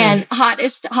and hot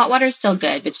water is still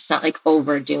good, but just not like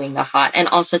overdoing the hot. And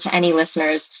also to any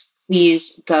listeners,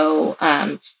 please go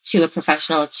to a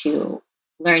professional to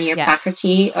learn your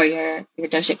prakriti or your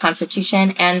doshic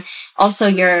constitution. And also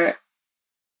you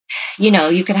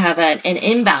could have an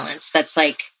imbalance that's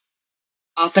like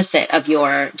opposite of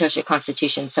your doshic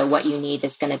constitution. So what you need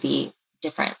is going to be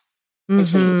different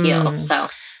until you heal. So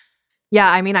yeah,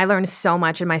 I mean, I learned so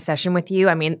much in my session with you.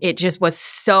 I mean, it just was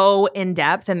so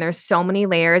in-depth and there's so many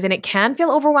layers and it can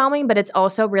feel overwhelming, but it's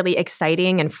also really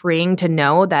exciting and freeing to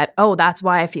know that, oh, that's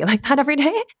why I feel like that every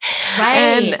day. Right.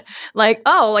 And like,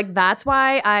 oh, like that's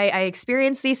why I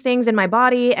experience these things in my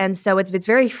body. And so it's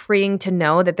very freeing to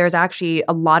know that there's actually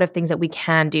a lot of things that we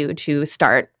can do to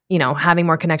start, having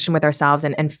more connection with ourselves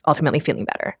and ultimately feeling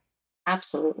better.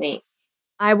 Absolutely.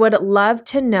 I would love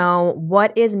to know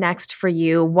what is next for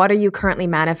you. What are you currently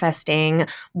manifesting?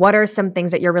 What are some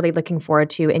things that you're really looking forward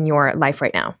to in your life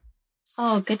right now?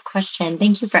 Oh, good question.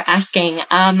 Thank you for asking.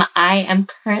 I am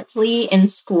currently in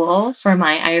school for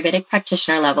my Ayurvedic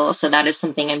practitioner level. So that is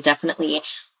something I'm definitely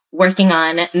working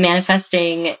on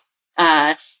manifesting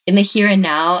in the here and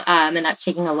now. And that's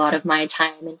taking a lot of my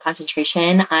time and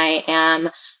concentration. I am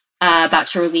about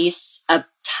to release a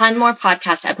ton more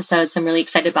podcast episodes. I'm really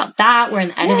excited about that. We're in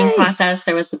the editing process.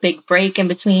 There was a big break in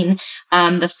between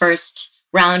the first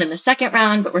round and the second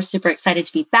round, but we're super excited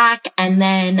to be back. And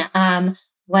then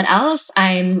what else?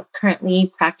 I'm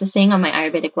currently practicing on my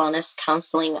Ayurvedic wellness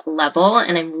counseling level,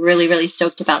 and I'm really, really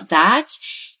stoked about that.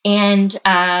 And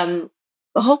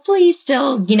hopefully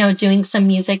still, doing some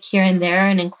music here and there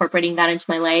and incorporating that into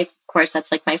my life. Of course,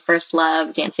 that's like my first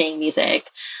love, dancing, music,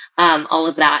 all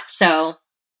of that. So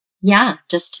yeah,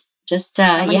 just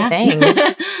things.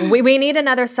 we need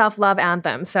another self-love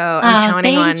anthem. So I'm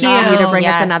counting on you to bring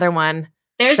us another one.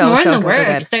 There's more in the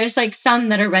works. There's like some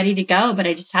that are ready to go, but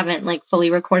I just haven't like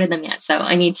fully recorded them yet. So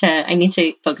I need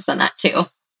to focus on that too.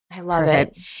 I love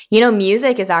it.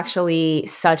 Music is actually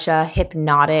such a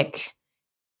hypnotic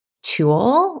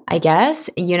tool, I guess,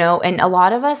 and a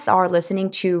lot of us are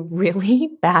listening to really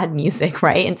bad music,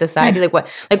 right? In society,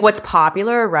 what's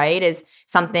popular, right, is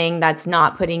something that's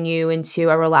not putting you into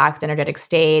a relaxed, energetic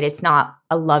state. It's not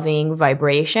a loving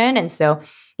vibration. And so,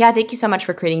 yeah, thank you so much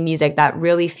for creating music that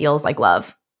really feels like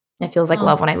love. It feels like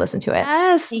love when I listen to it.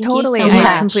 Yes, thank totally. You so much.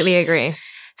 I completely agree.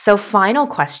 So final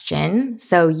question.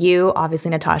 So you,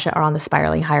 obviously, Natasha, are on the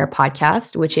Spiraling Higher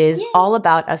podcast, which is all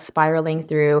about us spiraling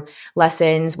through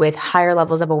lessons with higher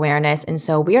levels of awareness. And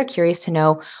so we are curious to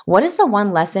know, what is the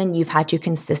one lesson you've had to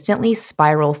consistently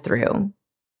spiral through?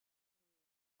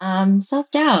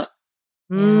 Self-doubt.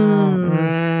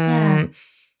 Yeah.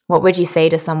 What would you say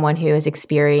to someone who is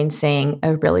experiencing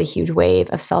a really huge wave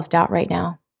of self-doubt right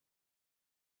now?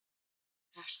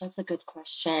 Gosh, that's a good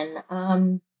question.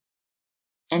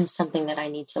 And something that I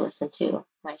need to listen to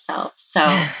myself. So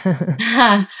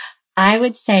I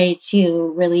would say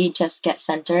to really just get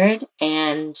centered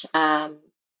and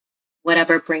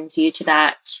whatever brings you to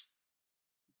that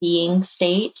being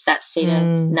state, that state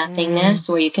of nothingness,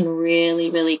 where you can really,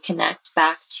 really connect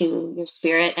back to your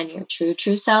spirit and your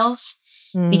true self,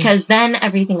 because then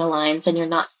everything aligns and you're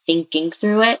not thinking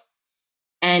through it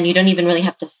and you don't even really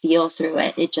have to feel through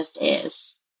it. It just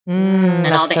is. And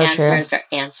all the answers are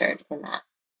answered in that.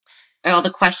 All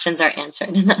the questions are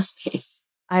answered in that space.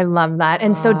 I love that.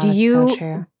 And so do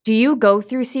you go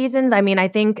through seasons? I mean, I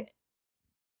think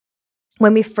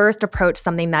when we first approach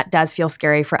something that does feel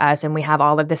scary for us and we have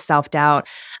all of this self-doubt,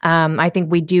 I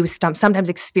think we do sometimes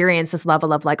experience this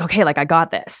level of like, okay, like I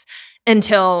got this,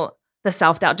 until the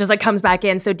self-doubt just like comes back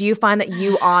in. So do you find that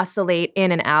you oscillate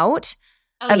in and out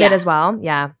of it as well?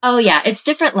 Yeah. Oh yeah. It's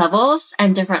different levels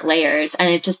and different layers. And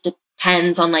it just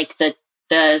depends on like the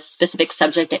specific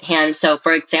subject at hand. So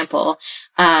for example,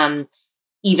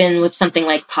 even with something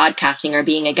like podcasting or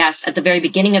being a guest, at the very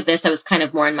beginning of this, I was kind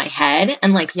of more in my head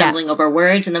and like stumbling over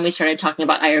words. And then we started talking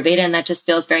about Ayurveda, and that just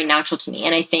feels very natural to me.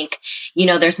 And I think,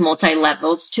 there's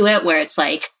multi-levels to it where it's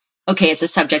like, okay, it's a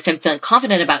subject I'm feeling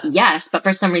confident about. Yes. But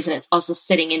for some reason, it's also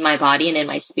sitting in my body and in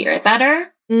my spirit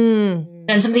better than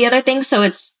some of the other things. So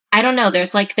I don't know,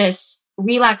 there's like this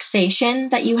relaxation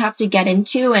that you have to get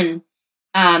into. And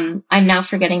I'm now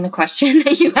forgetting the question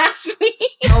that you asked me.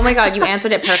 Oh my God, you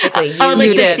answered it perfectly.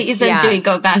 The seasons, do we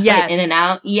go fast in and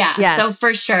out? Yeah. Yes. So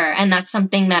for sure. And that's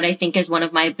something that I think is one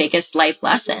of my biggest life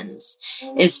lessons,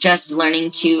 is just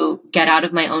learning to get out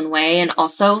of my own way and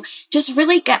also just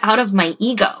really get out of my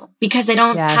ego, because I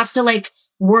don't have to like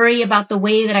worry about the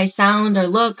way that I sound or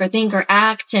look or think or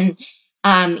act. And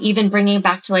even bringing it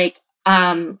back to like,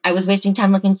 I was wasting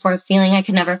time looking for a feeling I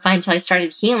could never find till I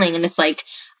started healing. And it's like,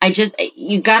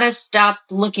 you gotta stop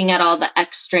looking at all the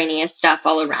extraneous stuff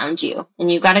all around you,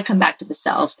 and you gotta come back to the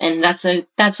self. And that's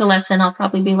a lesson I'll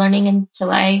probably be learning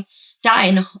until I die.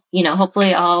 And,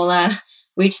 hopefully I'll,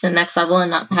 reach the next level and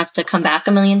not have to come back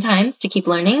a million times to keep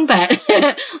learning, but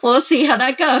we'll see how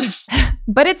that goes.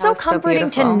 But it's so comforting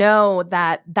to know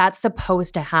that that's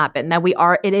supposed to happen, that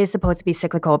it is supposed to be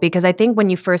cyclical, because I think when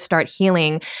you first start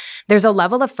healing, there's a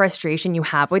level of frustration you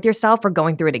have with yourself for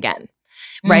going through it again,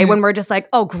 right? When we're just like,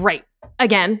 oh, great,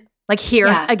 again, like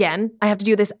here again, I have to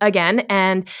do this again.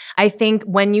 And I think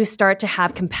when you start to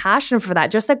have compassion for that,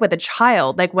 just like with a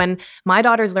child, like when my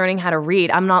daughter's learning how to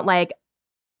read, I'm not like,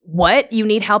 what? You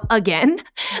need help again?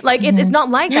 Like, it's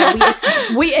not like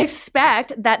that. We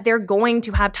expect that they're going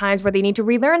to have times where they need to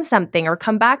relearn something or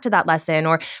come back to that lesson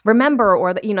or remember,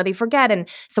 or, they forget. And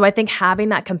so I think having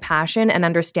that compassion and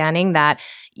understanding that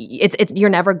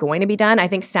you're never going to be done. I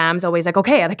think Sam's always like,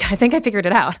 okay, I think I figured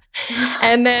it out.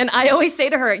 And then I always say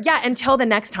to her, until the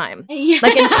next time,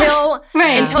 like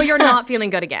until you're not feeling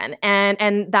good again.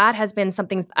 And that has been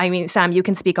something, I mean, Sam, you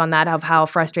can speak on that, of how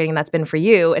frustrating that's been for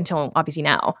you until obviously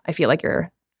now. I feel like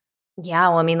you're... Yeah,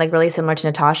 well, I mean, like really similar to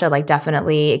Natasha, like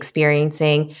definitely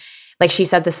experiencing like she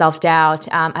said, the self-doubt.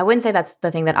 I wouldn't say that's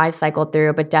the thing that I've cycled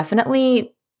through, but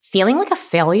definitely feeling like a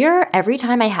failure every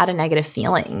time I had a negative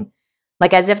feeling,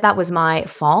 like as if that was my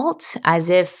fault, as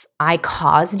if I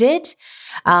caused it.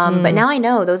 But now I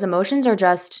know those emotions are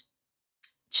it's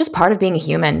just part of being a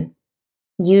human.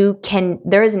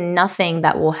 There is nothing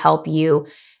that will help you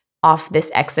off this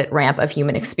exit ramp of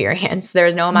human experience. There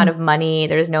is no amount of money,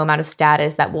 there is no amount of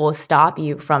status that will stop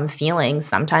you from feeling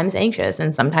sometimes anxious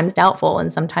and sometimes doubtful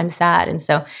and sometimes sad. And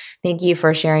so thank you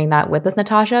for sharing that with us,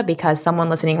 Natasha, because someone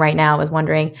listening right now is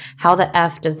wondering, how the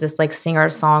F does this like singer,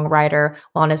 songwriter,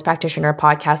 wellness practitioner,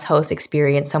 podcast host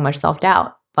experience so much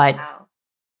self-doubt? But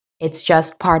it's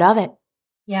just part of it.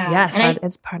 Yeah. Yes,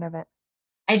 it's part of it.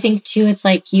 I think too, it's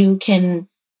like you can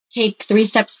take 3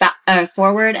 steps back,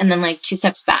 forward, and then like 2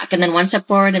 steps back, and then 1 step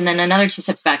forward, and then another 2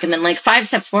 steps back, and then like 5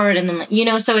 steps forward. And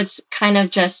then, so it's kind of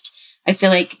just, I feel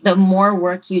like the more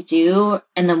work you do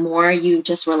and the more you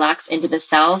just relax into the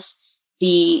self,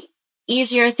 the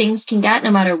easier things can get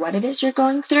no matter what it is you're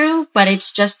going through. But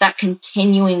it's just that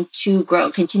continuing to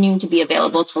grow, continuing to be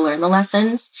available to learn the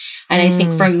lessons. And I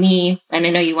think for me, and I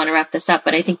know you want to wrap this up,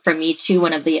 but I think for me too,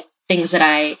 one of the things that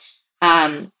I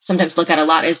sometimes look at a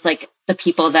lot is like the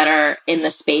people that are in the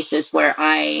spaces where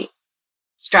I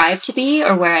strive to be,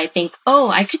 or where I think, oh,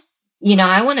 I could,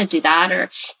 I want to do that, or,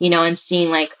 and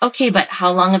seeing like, okay, but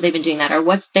how long have they been doing that? Or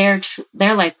what's their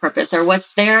life purpose, or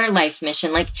what's their life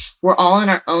mission? Like we're all on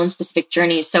our own specific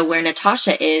journeys. So where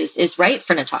Natasha is right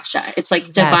for Natasha. It's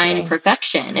like divine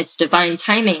perfection. It's divine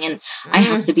timing. And I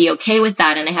have to be okay with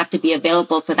that. And I have to be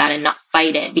available for that and not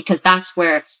fight it, because that's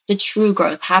where the true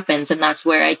growth happens. And that's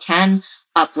where I can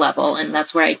up level. And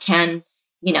that's where I can,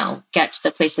 get to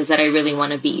the places that I really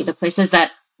want to be, the places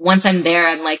that once I'm there,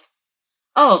 I'm like,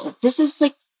 oh, this is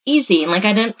like easy. And like,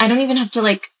 I don't even have to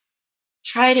like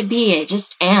try to be, I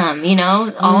just am,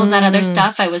 all of that other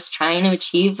stuff I was trying to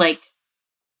achieve. Like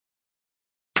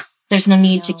there's no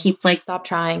need to keep like, stop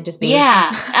trying, just be.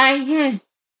 Yeah. Totally.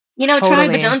 Try,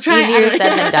 but don't try. Easier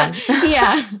said than done.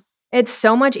 Yeah. It's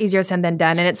so much easier said than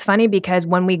done. And it's funny because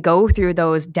when we go through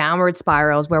those downward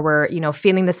spirals where we're,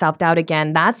 feeling the self-doubt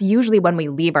again, that's usually when we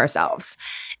leave ourselves.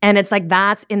 And it's like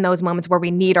that's in those moments where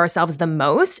we need ourselves the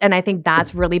most. And I think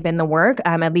that's really been the work,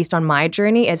 at least on my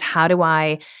journey, is how do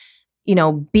I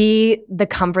be the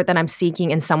comfort that I'm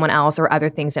seeking in someone else or other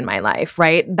things in my life,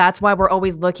 right? That's why we're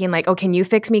always looking like, oh, can you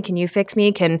fix me? Can you fix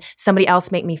me? Can somebody else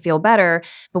make me feel better?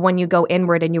 But when you go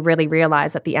inward and you really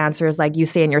realize that the answers, like you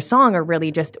say in your song, are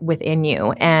really just within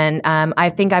you. And I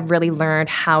think I've really learned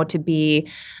how to be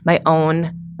my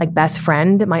own like best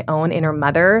friend, my own inner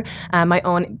mother, my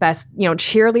own best,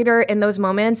 cheerleader in those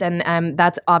moments. And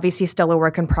that's obviously still a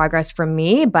work in progress for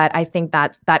me. But I think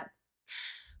that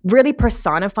really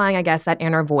personifying, I guess, that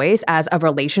inner voice as a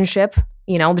relationship,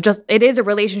 just it is a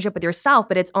relationship with yourself,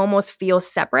 but it's almost feels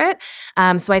separate.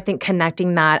 So I think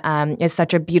connecting that is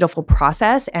such a beautiful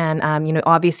process. And,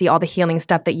 obviously all the healing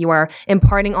stuff that you are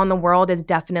imparting on the world is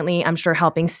definitely, I'm sure,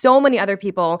 helping so many other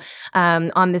people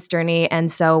on this journey. And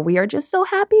so we are just so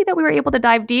happy that we were able to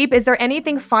dive deep. Is there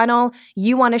anything final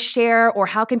you want to share, or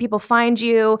how can people find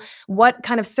you? What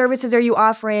kind of services are you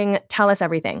offering? Tell us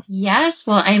everything. Yes.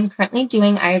 Well, I am currently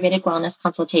doing Ayurvedic wellness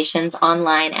consultations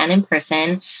online and in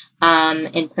person.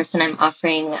 In person, I'm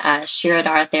offering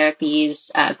Shirodhara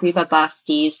therapies, Griva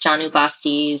Bastis, Janu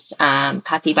Bastis,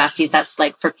 Kati Bastis. That's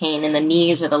like for pain in the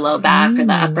knees or the low back or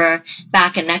the upper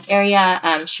back and neck area.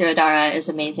 Shirodhara is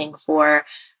amazing for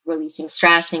releasing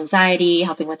stress and anxiety,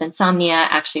 helping with insomnia,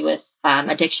 actually with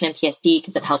addiction and PSD,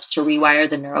 because it helps to rewire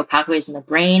the neural pathways in the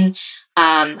brain,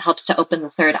 helps to open the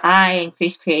third eye,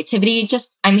 increase creativity.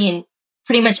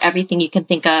 Pretty much everything you can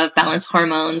think of, balance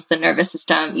hormones, the nervous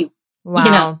system,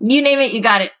 Wow. You name it, you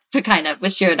got it for kind of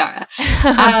with Shirodhara.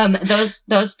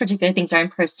 Those particular things are in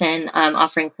person,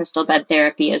 offering crystal bed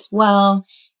therapy as well.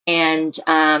 And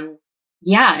and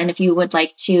if you would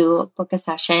like to book a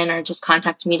session or just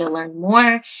contact me to learn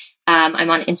more, I'm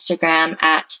on Instagram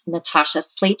at Natasha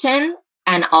Slayton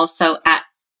and also at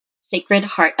Sacred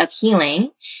Heart of Healing.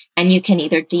 And you can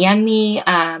either DM me.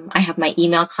 I have my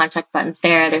email contact buttons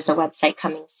there. There's a website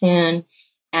coming soon.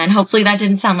 And hopefully that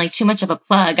didn't sound like too much of a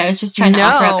plug. I was just trying to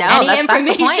offer up any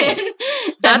information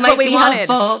that might be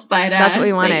helpful. But that's what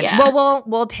we wanted. Yeah. Well,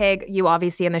 we'll tag you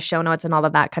obviously in the show notes and all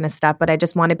of that kind of stuff. But I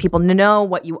just wanted people to know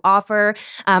what you offer.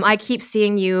 I keep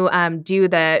seeing you do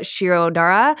the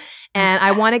Shirodhara, and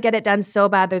I want to get it done so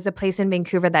bad. There's a place in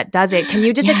Vancouver that does it. Can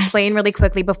you just explain really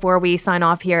quickly before we sign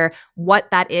off here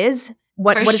what that is?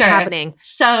 What is happening?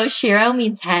 So Shiro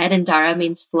means head and Dara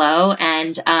means flow.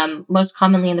 And most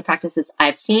commonly in the practices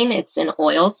I've seen, it's an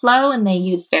oil flow, and they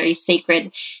use very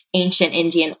sacred ancient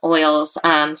Indian oils.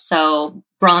 So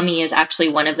Brahmi is actually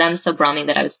one of them. So Brahmi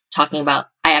that I was talking about,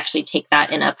 I actually take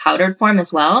that in a powdered form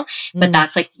as well. But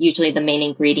that's like usually the main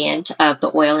ingredient of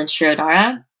the oil in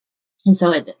Shirodara. And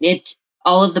so it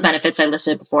all of the benefits I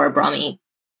listed before, Brahmi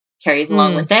carries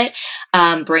along with it.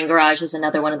 Bringaraj is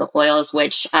another one of the oils,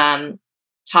 which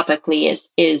topically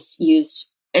is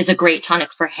used as a great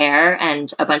tonic for hair,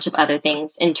 and a bunch of other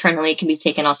things internally can be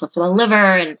taken also for the liver.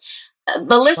 And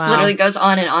the list literally goes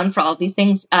on and on for all of these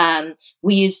things.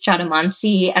 We use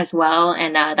Chadamansi as well,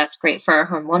 and that's great for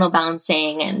hormonal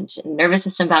balancing and nervous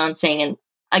system balancing. And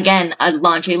again, a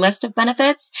laundry list of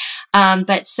benefits.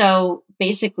 But so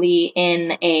basically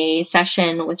in a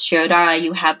session with Shirodara,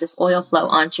 you have this oil flow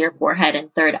onto your forehead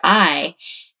and third eye.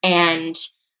 And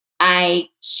I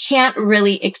can't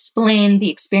really explain the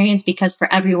experience because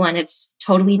for everyone it's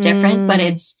totally different, but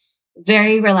it's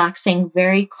very relaxing,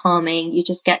 very calming. You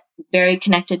just get very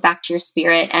connected back to your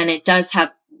spirit, and it does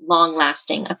have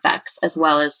long-lasting effects as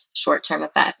well as short-term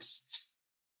effects.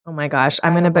 Oh my gosh,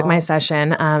 I'm going to book my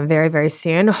session very, very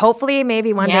soon. Hopefully,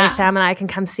 maybe one day Sam and I can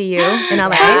come see you in LA.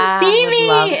 Come see me.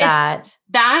 Love that.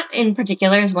 That in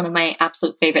particular is one of my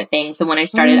absolute favorite things. So when I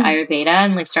started Ayurveda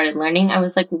and like started learning, I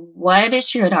was like, what is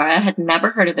Shirodara? I had never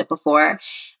heard of it before.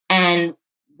 And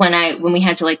when we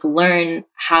had to like learn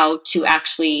how to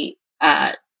actually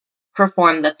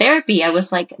perform the therapy, I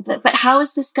was like, but how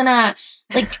is this gonna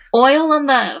like oil on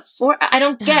the I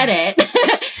don't get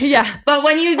it. Yeah. But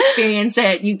when you experience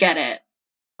it, you get it.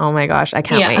 Oh my gosh, I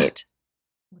can't wait.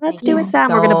 Let's do it, Sam.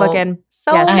 So, We're going to book in.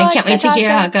 I can't wait to hear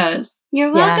how it goes.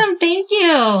 You're welcome. Thank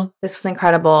you. This was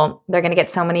incredible. They're going to get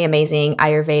so many amazing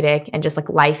Ayurvedic and just like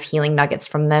life healing nuggets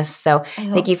from this. So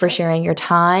thank you for sharing your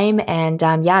time. And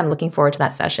I'm looking forward to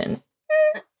that session.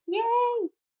 Yay.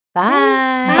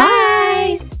 Bye.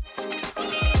 Bye.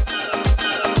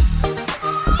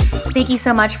 Thank you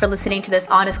so much for listening to this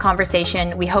honest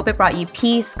conversation. We hope it brought you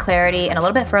peace, clarity, and a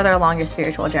little bit further along your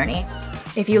spiritual journey.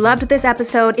 If you loved this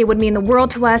episode, it would mean the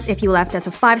world to us if you left us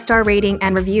a 5-star rating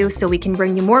and review so we can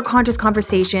bring you more conscious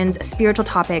conversations, spiritual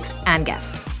topics, and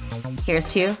guests. Here's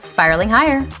to spiraling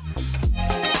higher.